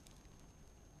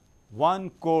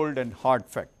 One cold and hard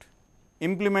fact,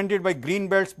 implemented by green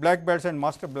belts, black belts and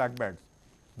master black belts,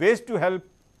 ways to help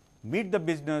meet the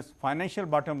business financial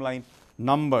bottom line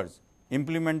numbers,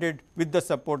 implemented with the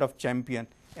support of champion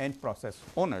and process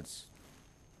owners.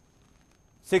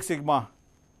 Six Sigma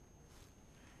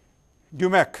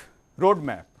DUMAC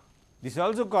roadmap, this is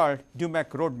also called DUMAC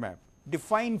roadmap.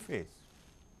 Define phase.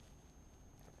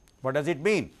 What does it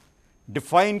mean?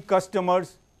 Define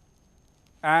customers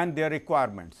and their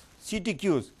requirements.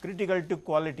 CTQs, critical to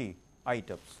quality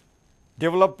items.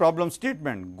 Develop problem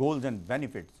statement, goals and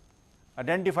benefits.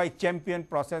 Identify champion,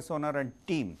 process owner and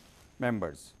team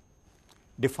members.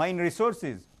 Define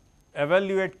resources,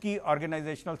 evaluate key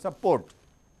organizational support,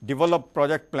 develop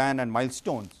project plan and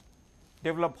milestones,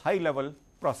 develop high level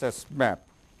process map.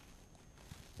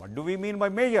 What do we mean by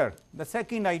measure? The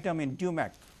second item in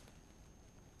DUMAC.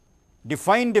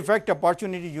 Define defect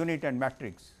opportunity unit and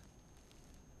matrix.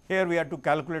 Here we have to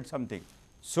calculate something.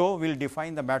 So, we will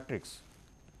define the matrix.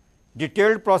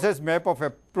 Detailed process map of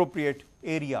appropriate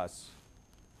areas.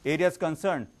 Areas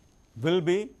concerned will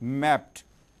be mapped.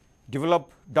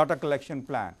 Develop data collection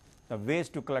plan. The ways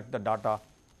to collect the data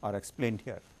are explained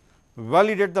here.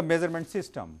 Validate the measurement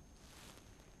system.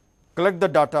 Collect the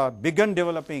data, begin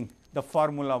developing the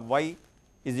formula y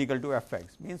is equal to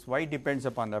fx, means y depends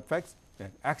upon fx,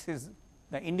 then x is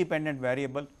the independent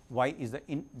variable, y is the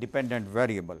independent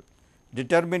variable.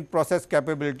 Determine process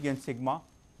capability and sigma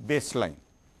baseline.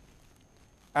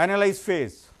 Analyze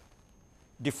phase,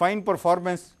 define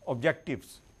performance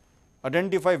objectives,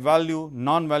 identify value,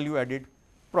 non-value added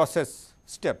process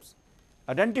steps,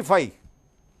 identify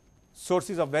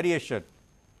sources of variation,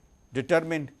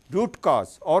 determine root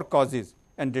cause or causes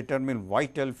and determine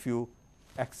vital few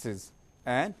axes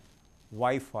and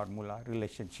Y formula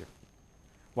relationship.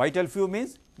 Vital few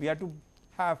means we have to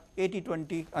have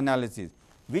 80-20 analysis,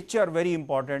 which are very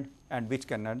important and which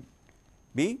cannot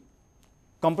be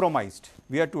compromised.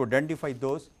 We have to identify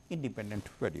those independent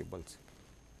variables.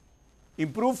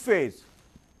 Improve phase,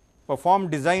 perform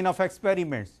design of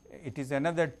experiments. It is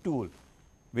another tool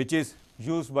which is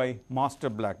used by master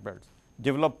black belts.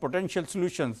 Develop potential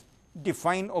solutions,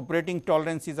 define operating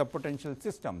tolerances of potential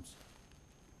systems,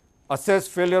 assess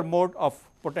failure mode of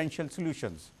potential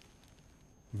solutions,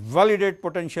 validate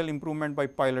potential improvement by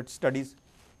pilot studies,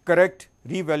 correct,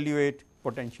 reevaluate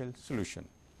potential solution.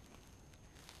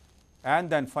 And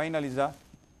then final is a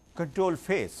control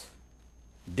phase,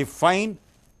 define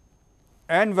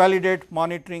and validate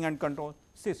monitoring and control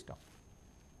system,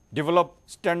 develop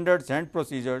standards and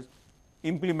procedures,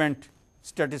 implement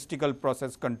statistical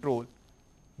process control,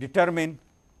 determine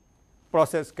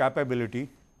process capability,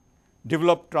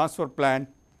 develop transfer plan,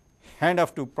 hand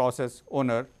off to process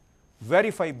owner,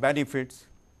 verify benefits,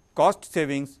 cost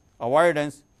savings,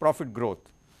 avoidance, profit growth,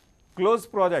 close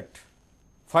project,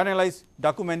 finalize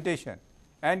documentation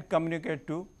and communicate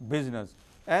to business,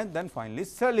 and then finally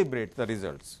celebrate the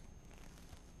results.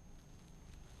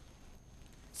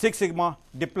 Six Sigma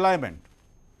deployment.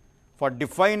 For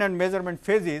define and measurement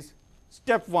phases,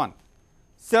 step 1,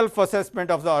 self assessment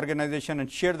of the organization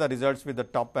and share the results with the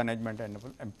top management and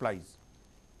employees.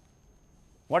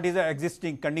 What is the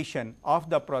existing condition of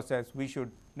the process? We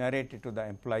should narrate it to the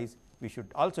employees. We should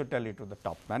also tell it to the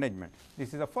top management.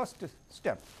 This is the first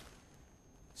step.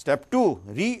 Step 2,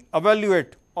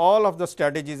 re-evaluate all of the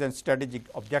strategies and strategic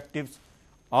objectives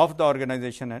of the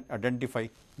organization and identify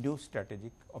new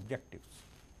strategic objectives.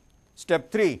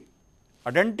 Step 3,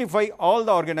 identify all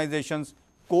the organization's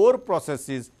core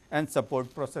processes and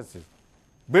support processes.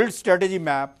 Build strategy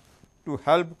map to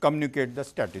help communicate the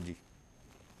strategy.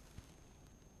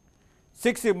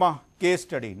 Six Sigma case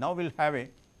study. Now, we will have a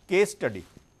case study.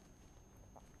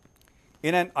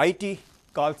 In an IT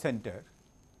call center,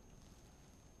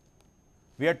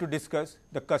 we have to discuss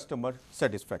the customer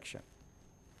satisfaction,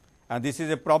 and this is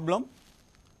a problem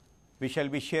we shall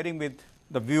be sharing with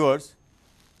the viewers.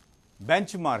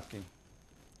 Benchmarking,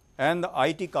 and the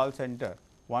IT call center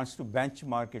wants to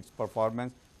benchmark its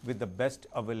performance with the best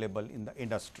available in the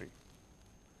industry.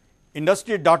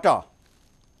 Industry data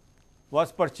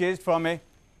was purchased from a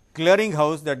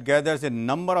clearinghouse that gathers a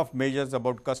number of measures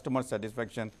about customer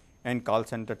satisfaction and call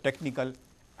center technical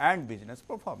and business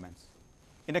performance.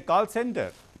 In a call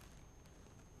center,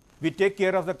 we take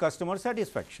care of the customer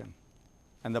satisfaction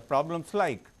and the problems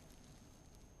like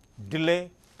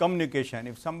delay, communication.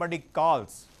 If somebody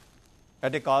calls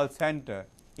at a call center,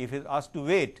 if he is asked to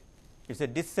wait, it is a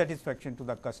dissatisfaction to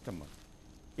the customer.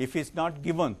 If he is not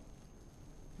given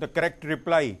the correct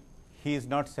reply, he is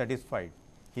not satisfied.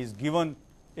 He is given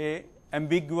a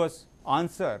ambiguous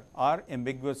answer or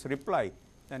ambiguous reply,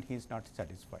 then he is not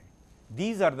satisfied.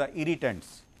 These are the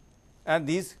irritants, and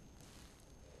these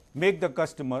make the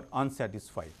customer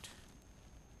unsatisfied.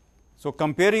 So,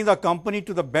 comparing the company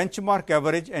to the benchmark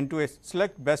average and to a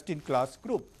select best in class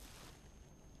group,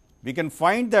 we can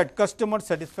find that customer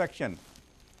satisfaction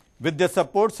with the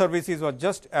support services was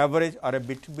just average or a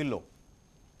bit below.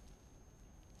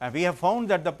 And we have found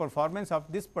that the performance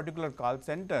of this particular call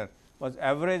center was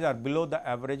average or below the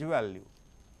average value.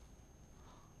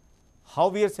 How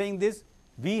we are saying this?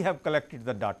 We have collected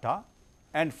the data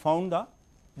and found the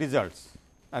results,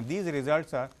 and these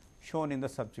results are shown in the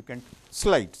subsequent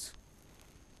slides.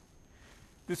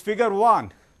 This figure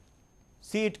 1,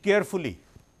 see it carefully.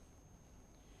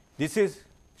 This is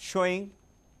showing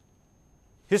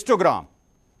histogram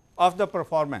of the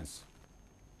performance,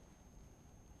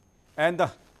 and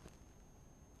the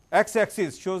x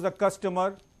axis shows the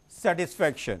customer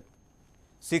satisfaction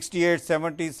 68,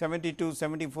 70, 72,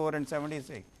 74 and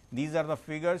 76. These are the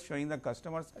figures showing the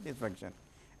customer satisfaction,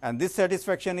 and this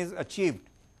satisfaction is achieved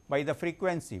by the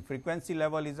frequency. Frequency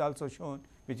level is also shown,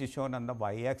 which is shown on the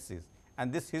y axis,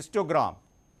 and this histogram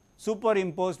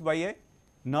superimposed by a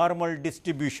normal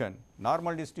distribution.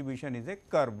 Normal distribution is a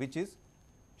curve which is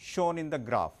shown in the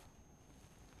graph,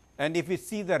 and if we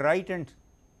see the right hand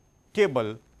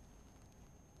table,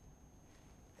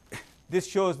 this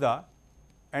shows the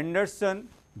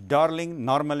Anderson-Darling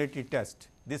normality test.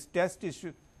 This test is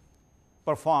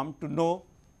performed to know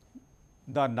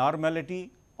the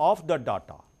normality of the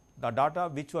data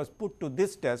which was put to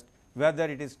this test, whether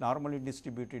it is normally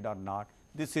distributed or not.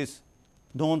 This is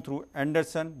known through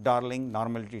Anderson-Darling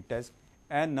normality test,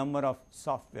 and number of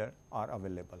software are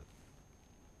available.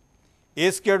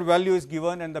 A squared value is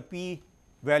given and the p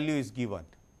value is given,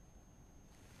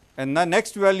 and the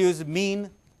next value is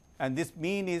mean, and this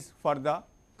mean is for the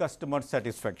customer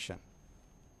satisfaction.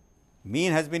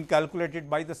 Mean has been calculated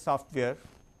by the software,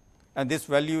 and this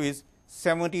value is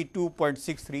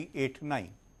 72.6389,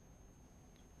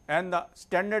 and the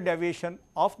standard deviation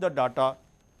of the data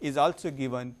is also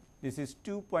given. This is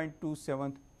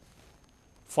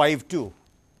 2.2752.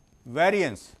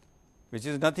 Variance, which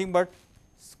is nothing but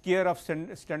square of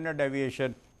standard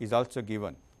deviation, is also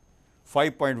given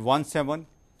 5.17.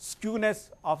 Skewness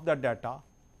of the data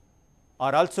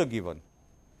are also given.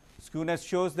 Skewness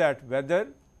shows that whether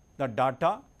the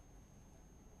data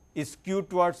is skewed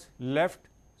towards left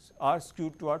or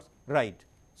skewed towards right,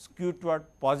 skewed toward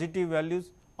positive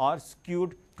values or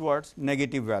skewed towards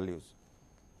negative values.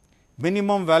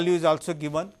 Minimum value is also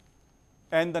given,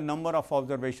 and the number of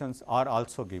observations are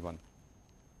also given.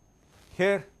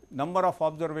 Here number of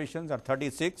observations are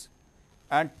 36,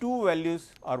 and two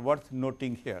values are worth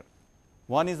noting here.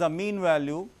 One is the mean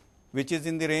value, which is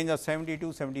in the range of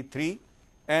 72, 73,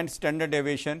 and standard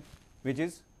deviation, which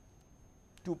is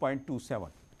 2.27.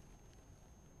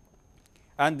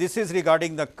 And this is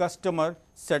regarding the customer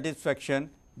satisfaction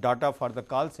data for the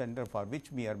call center for which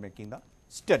we are making the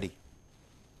study.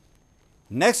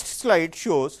 Next slide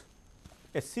shows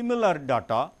a similar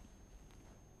data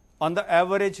on the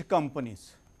average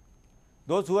companies.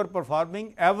 Those who are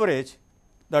performing average,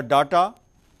 the data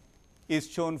is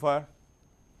shown for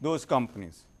those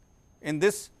companies. In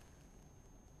this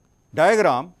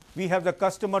diagram, we have the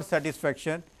customer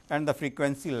satisfaction and the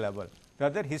frequency level,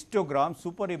 rather histogram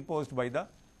superimposed by the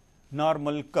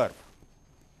normal curve.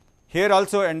 Here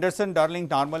also Anderson-Darling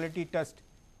normality test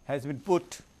has been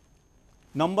put.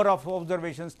 Number of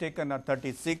observations taken are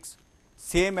 36,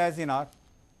 same as in our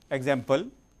example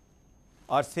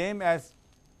or same as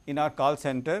in our call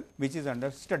center which is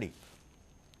under study.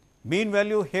 Mean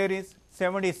value here is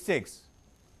 76.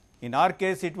 In our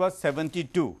case it was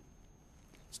 72.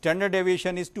 Standard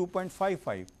deviation is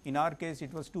 2.55. In our case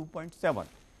it was 2.7.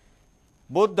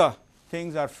 Both the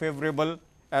things are favorable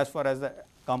as far as the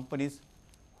companies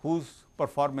whose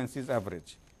performance is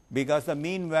average, because the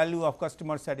mean value of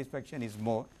customer satisfaction is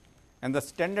more and the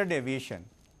standard deviation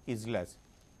is less,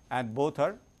 and both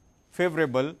are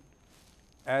favorable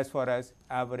as far as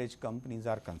average companies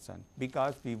are concerned,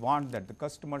 because we want that the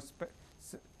customer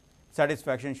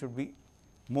satisfaction should be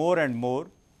more and more,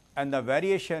 and the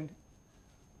variation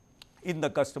in the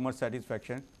customer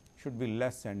satisfaction should be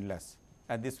less and less,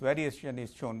 and this variation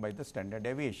is shown by the standard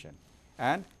deviation,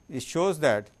 and it shows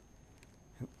that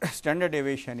standard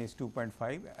deviation is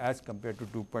 2.5 as compared to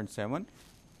 2.7.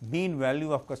 Mean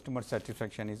value of customer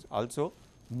satisfaction is also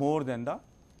more than the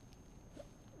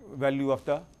value of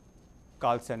the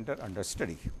call center under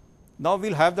study. Now, we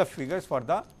will have the figures for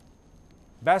the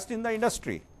best in the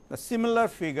industry. The similar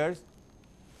figures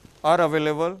are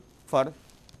available for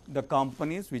the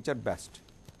companies which are best.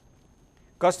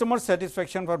 Customer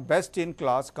satisfaction for best in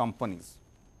class companies.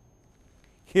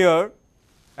 Here,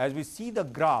 as we see the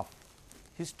graph,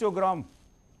 histogram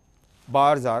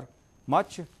bars are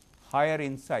much higher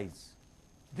in size.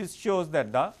 This shows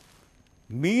that the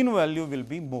mean value will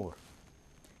be more.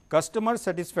 Customer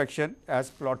satisfaction as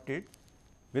plotted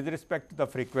with respect to the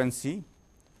frequency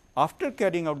after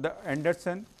carrying out the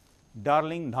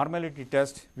Anderson-Darling normality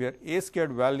test, where A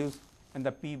squared values and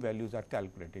the p values are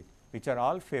calculated, which are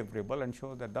all favorable and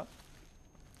show that the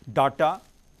data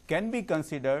can be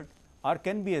considered or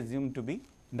can be assumed to be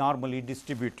normally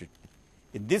distributed.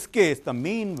 In this case, the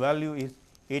mean value is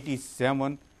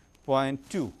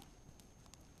 87.2,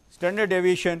 standard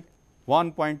deviation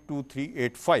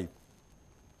 1.2385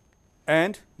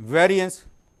 and variance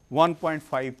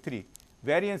 1.53.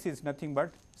 Variance is nothing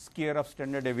but square of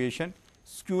standard deviation,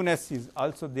 skewness is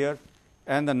also there,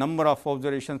 and the number of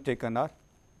observations taken are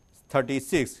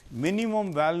 36.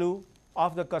 Minimum value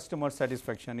of the customer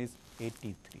satisfaction is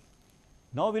 83.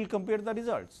 Now, we will compare the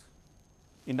results.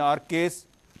 In our case,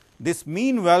 this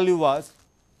mean value was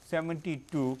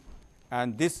 72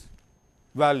 and this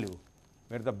value,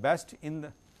 where the best in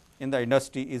the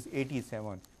industry is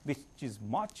 87, which is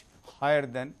much higher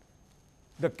than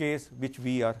the case which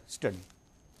we are studying.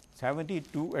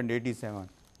 72 and 87,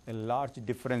 a large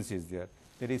difference is there.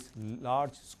 There is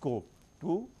large scope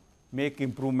to make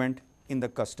improvement in the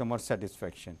customer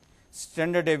satisfaction.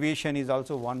 Standard deviation is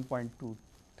also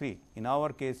 1.23. In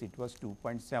our case, it was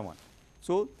 2.7.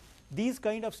 So, these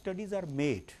kind of studies are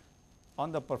made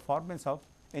on the performance of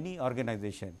any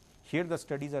organization. Here, the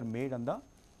studies are made on the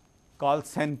call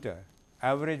center.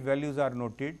 Average values are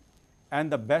noted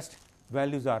and the best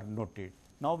values are noted.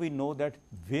 Now, we know that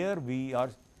where we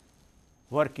are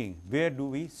working, where do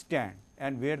we stand,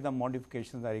 and where the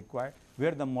modifications are required,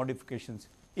 where the modifications,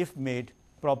 if made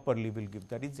properly, will give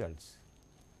the results.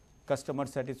 Customer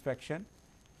satisfaction,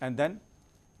 and then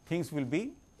things will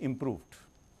be improved.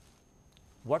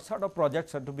 What sort of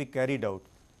projects are to be carried out?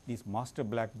 These master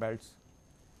black belts,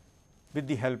 with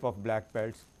the help of black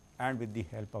belts and with the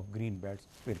help of green belts,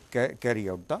 will carry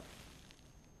out the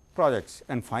projects,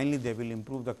 and finally, they will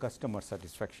improve the customer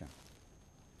satisfaction.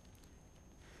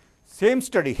 Same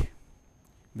study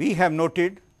we have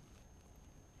noted,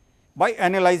 by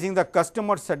analyzing the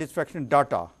customer satisfaction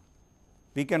data,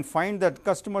 we can find that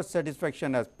customer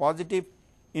satisfaction has positive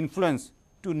influence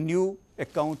to new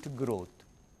account growth.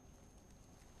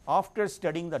 After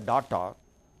studying the data,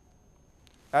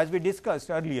 as we discussed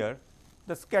earlier,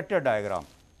 the scatter diagram.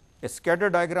 A scatter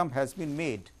diagram has been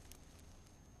made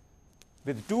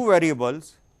with two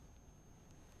variables,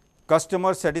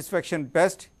 customer satisfaction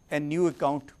best and new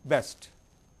account best.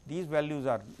 These values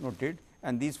are noted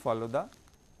and these follow the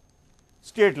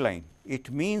straight line. It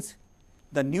means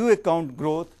the new account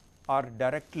growth are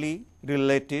directly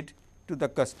related to the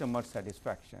customer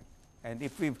satisfaction, and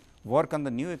if we work on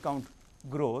the new account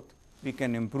growth, we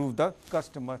can improve the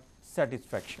customer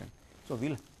satisfaction. So, we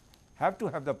will have to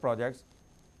have the projects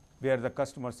where the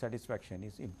customer satisfaction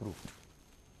is improved.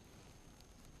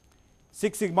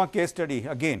 Six Sigma case study,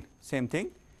 again same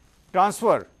thing,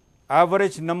 transfer,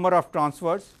 average number of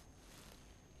transfers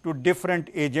to different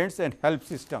agents and help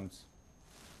systems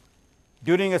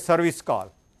during a service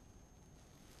call.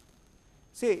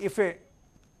 Say if a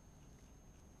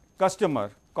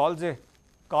customer calls a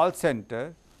call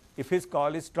center, if his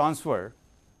call is transferred,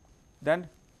 then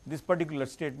this particular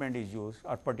statement is used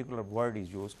or particular word is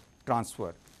used,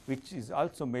 transfer, which is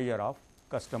also measure of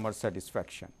customer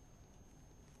satisfaction.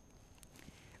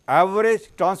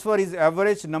 Average transfer is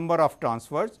average number of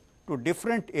transfers to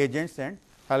different agents and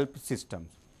help systems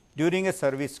during a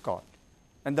service call,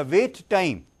 and the wait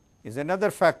time is another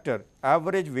factor,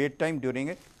 average wait time during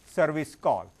a service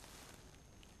call.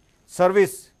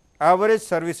 Average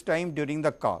service time during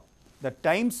the call, the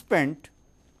time spent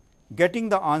getting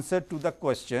the answer to the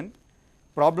question,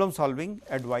 problem solving,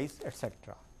 advice,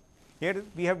 etc. Here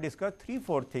we have discussed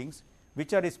 3-4 things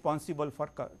which are responsible for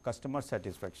customer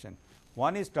satisfaction.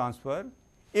 One is transfer.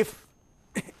 If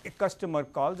a customer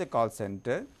calls a call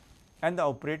center and the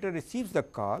operator receives the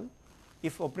call,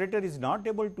 if operator is not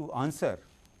able to answer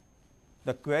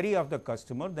the query of the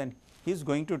customer, then he is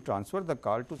going to transfer the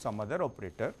call to some other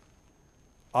operator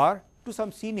or to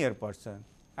some senior person,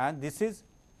 and this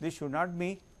should not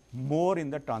be more in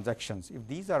the transactions. If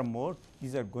these are more,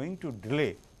 these are going to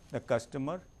delay the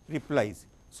customer replies.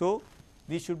 So,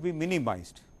 these should be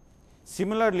minimized.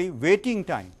 Similarly, waiting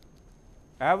time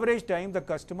average time the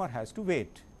customer has to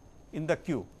wait in the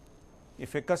queue.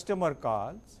 If a customer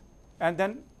calls and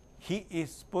then he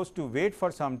is supposed to wait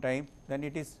for some time, then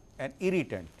it is an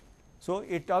irritant. So,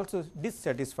 it also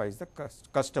dissatisfies the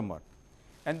customer,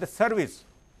 and the service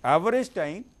average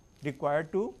time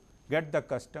required to get the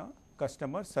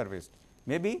customer serviced,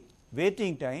 maybe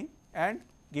waiting time and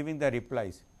giving the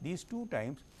replies. These two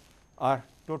times are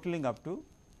totaling up to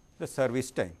the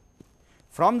service time.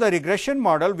 From the regression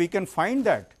model, we can find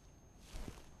that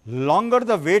longer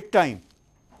the wait time,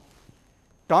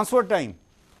 transfer time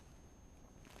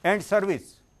and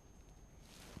service,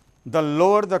 the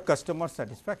lower the customer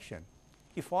satisfaction.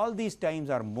 If all these times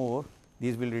are more,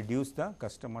 these will reduce the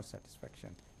customer satisfaction.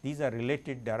 These are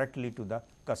related directly to the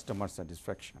customer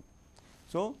satisfaction.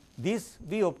 So, this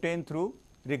we obtain through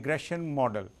regression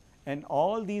model, and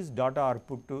all these data are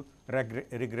put to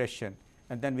regression,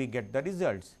 and then we get the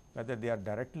results, whether they are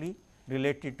directly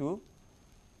related to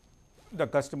the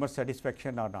customer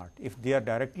satisfaction or not. If they are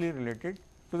directly related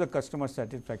to the customer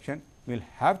satisfaction, we will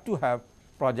have to have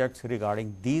projects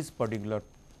regarding these particular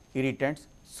irritants,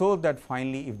 so that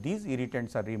finally, if these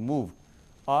irritants are removed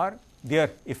or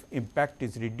if impact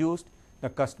is reduced, the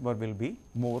customer will be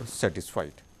more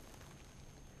satisfied.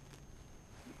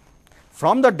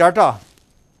 From the data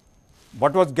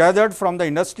what was gathered from the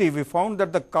industry, we found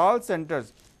that the call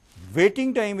centers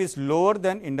waiting time is lower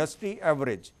than industry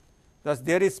average. Thus,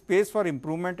 there is space for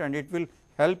improvement, and it will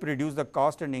help reduce the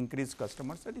cost and increase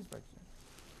customer satisfaction.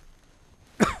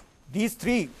 These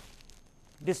three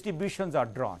distributions are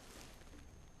drawn.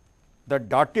 The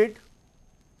dotted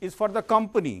is for the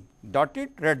company,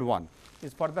 dotted red one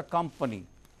is for the company,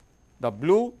 the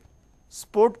blue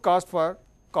support cost for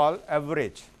call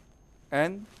average,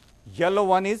 and yellow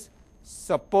one is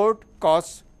support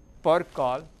cost per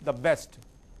call, the best.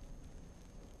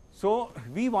 So,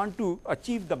 we want to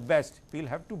achieve the best, we will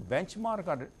have to benchmark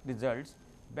our results,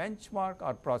 benchmark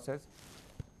our process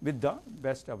with the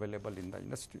best available in the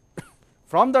industry.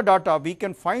 From the data, we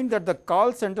can find that the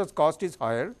call center's cost is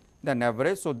higher than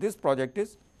average. So, this project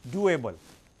is doable.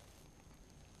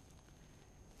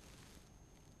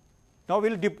 Now, we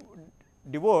will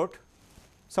devote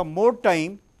some more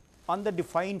time on the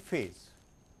define phase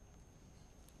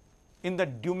in the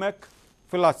Dumac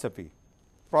philosophy,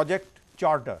 project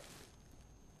charter.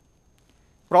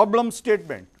 Problem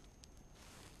statement: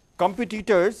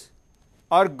 competitors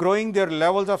are growing their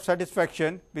levels of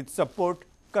satisfaction with support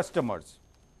customers,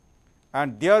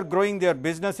 and they are growing their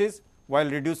businesses while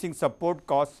reducing support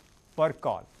costs per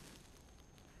call.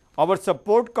 Our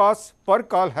support costs per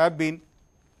call have been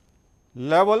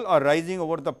level or rising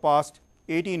over the past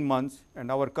 18 months,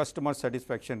 and our customer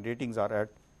satisfaction ratings are at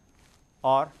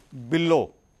or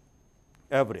below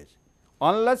average.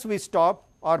 Unless we stop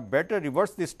or better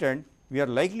reverse this trend, we are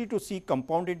likely to see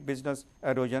compounded business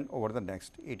erosion over the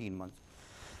next 18 months.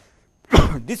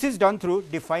 This is done through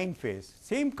define phase.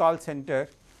 Same call center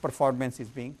performance is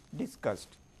being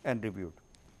discussed and reviewed.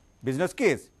 Business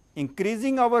case: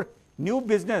 increasing our new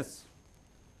business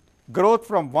growth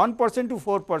from 1% to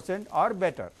 4% or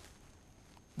better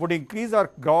would increase our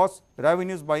gross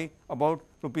revenues by about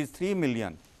rupees 3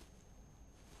 million.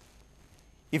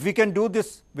 If we can do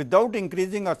this without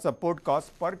increasing our support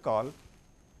cost per call,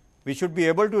 we should be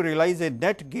able to realize a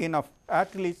net gain of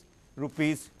at least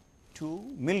rupees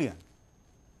 2 million,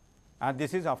 and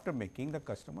this is after making the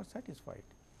customer satisfied.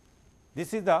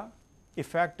 This is the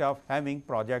effect of having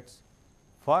projects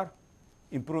for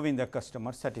improving the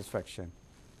customer satisfaction.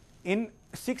 In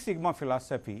Six Sigma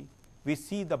philosophy, we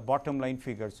see the bottom line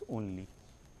figures only.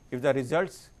 If the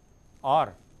results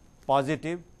are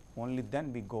positive, only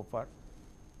then we go for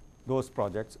those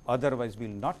projects, otherwise we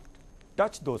will not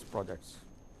touch those projects.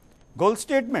 Goal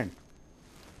statement: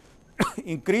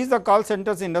 increase the call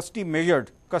centers industry measured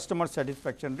customer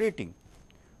satisfaction rating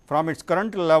from its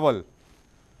current level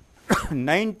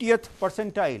 90th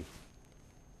percentile,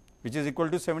 which is equal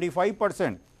to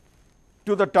 75%,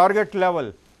 to the target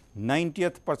level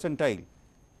 90th percentile,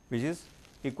 which is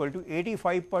equal to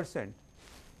 85%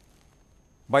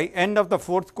 by end of the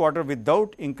fourth quarter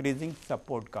without increasing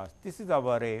support cost. This is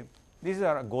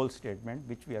our goal statement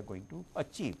which we are going to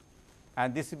achieve,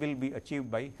 and this will be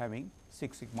achieved by having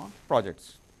Six Sigma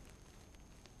projects.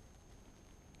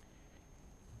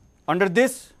 Under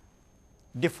this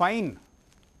define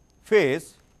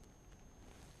phase,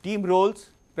 team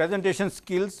roles, presentation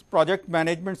skills, project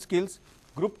management skills,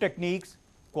 group techniques,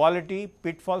 quality,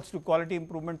 pitfalls to quality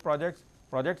improvement projects,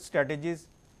 project strategies,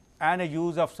 and a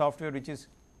use of software which is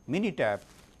Minitab.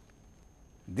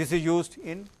 This is used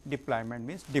in deployment,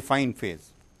 means define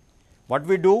phase. What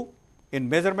we do in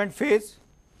measurement phase,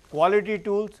 quality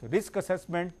tools, risk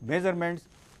assessment, measurements,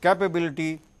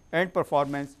 capability and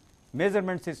performance,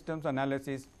 measurement systems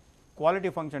analysis, quality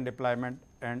function deployment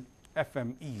and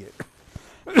FMEA.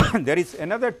 There is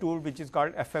another tool which is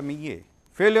called FMEA,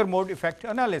 failure mode effect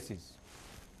analysis.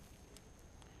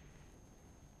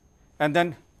 And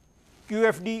then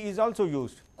QFD is also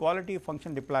used, quality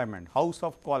function deployment, house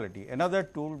of quality, another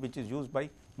tool which is used by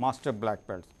master black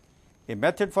belts. A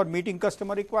method for meeting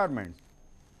customer requirements,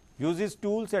 uses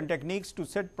tools and techniques to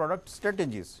set product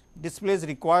strategies, displays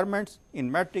requirements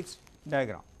in matrix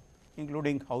diagram,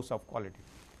 including house of quality,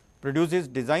 produces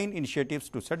design initiatives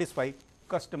to satisfy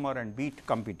customer and beat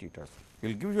competitors. We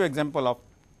will give you example of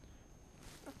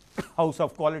house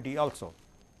of quality also.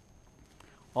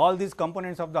 All these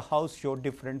components of the house show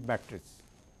different metrics.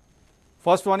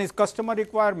 First one is customer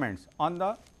requirements on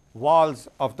the walls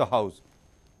of the house.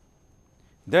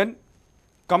 Then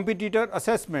competitor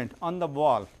assessment on the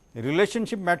wall,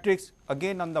 relationship matrix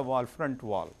again on the wall, front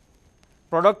wall,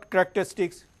 product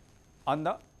characteristics on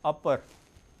the upper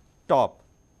top,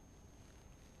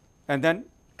 and then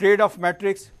trade-off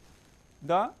matrix,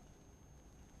 the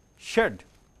shed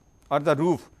or the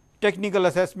roof, technical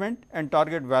assessment and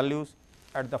target values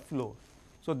at the floor.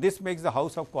 So, this makes the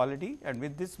house of quality, and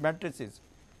with this matrices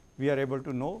we are able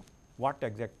to know what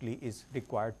exactly is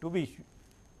required to be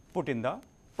put in the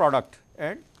product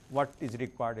and what is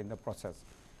required in the process.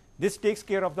 This takes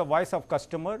care of the voice of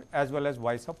customer as well as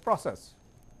voice of process.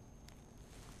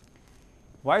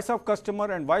 Voice of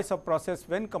customer and voice of process,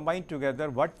 when combined together,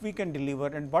 what we can deliver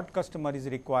and what customer is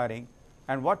requiring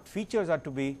and what features are to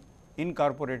be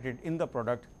incorporated in the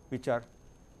product, which are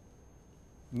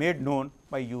made known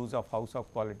by use of house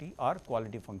of quality or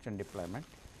quality function deployment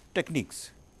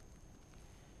techniques.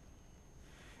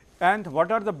 And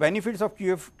what are the benefits of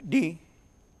QFD?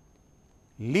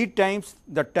 Lead times,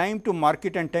 the time to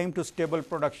market and time to stable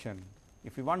production.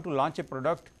 If you want to launch a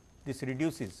product, this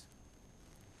reduces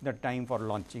the time for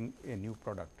launching a new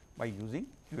product by using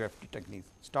QFD techniques.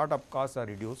 Startup costs are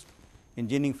reduced,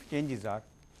 engineering changes are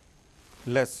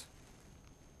less.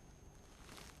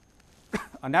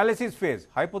 Analysis phase,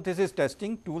 hypothesis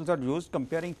testing tools are used,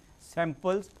 comparing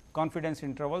samples, confidence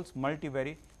intervals,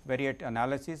 multivariate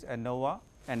analysis, ANOVA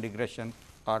and regression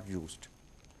are used.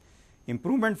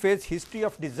 Improvement phase, history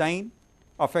of design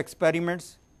of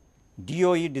experiments,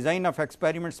 DOE, design of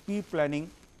experiments, P planning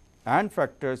and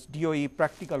factors, DOE,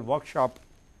 practical workshop,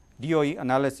 DOE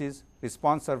analysis,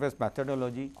 response service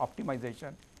methodology,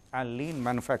 optimization and lean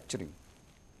manufacturing.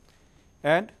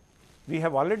 And we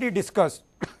have already discussed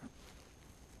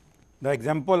the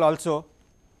example also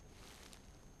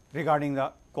regarding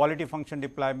the quality function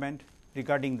deployment,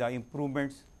 regarding the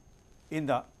improvements in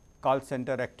the call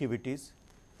center activities,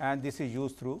 and this is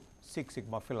used through Six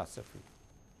Sigma philosophy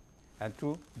and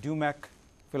through DUMAC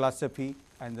philosophy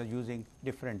and the using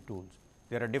different tools.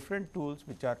 There are different tools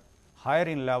which are higher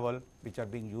in level, which are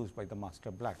being used by the master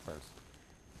black belts.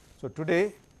 So,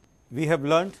 today we have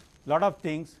learned lot of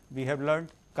things, we have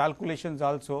learned calculations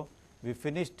also, we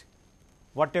finished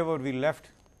whatever we left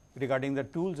regarding the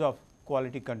tools of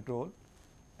quality control,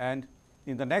 and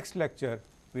in the next lecture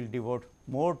we will devote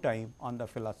more time on the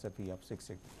philosophy of Six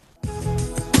Sigma.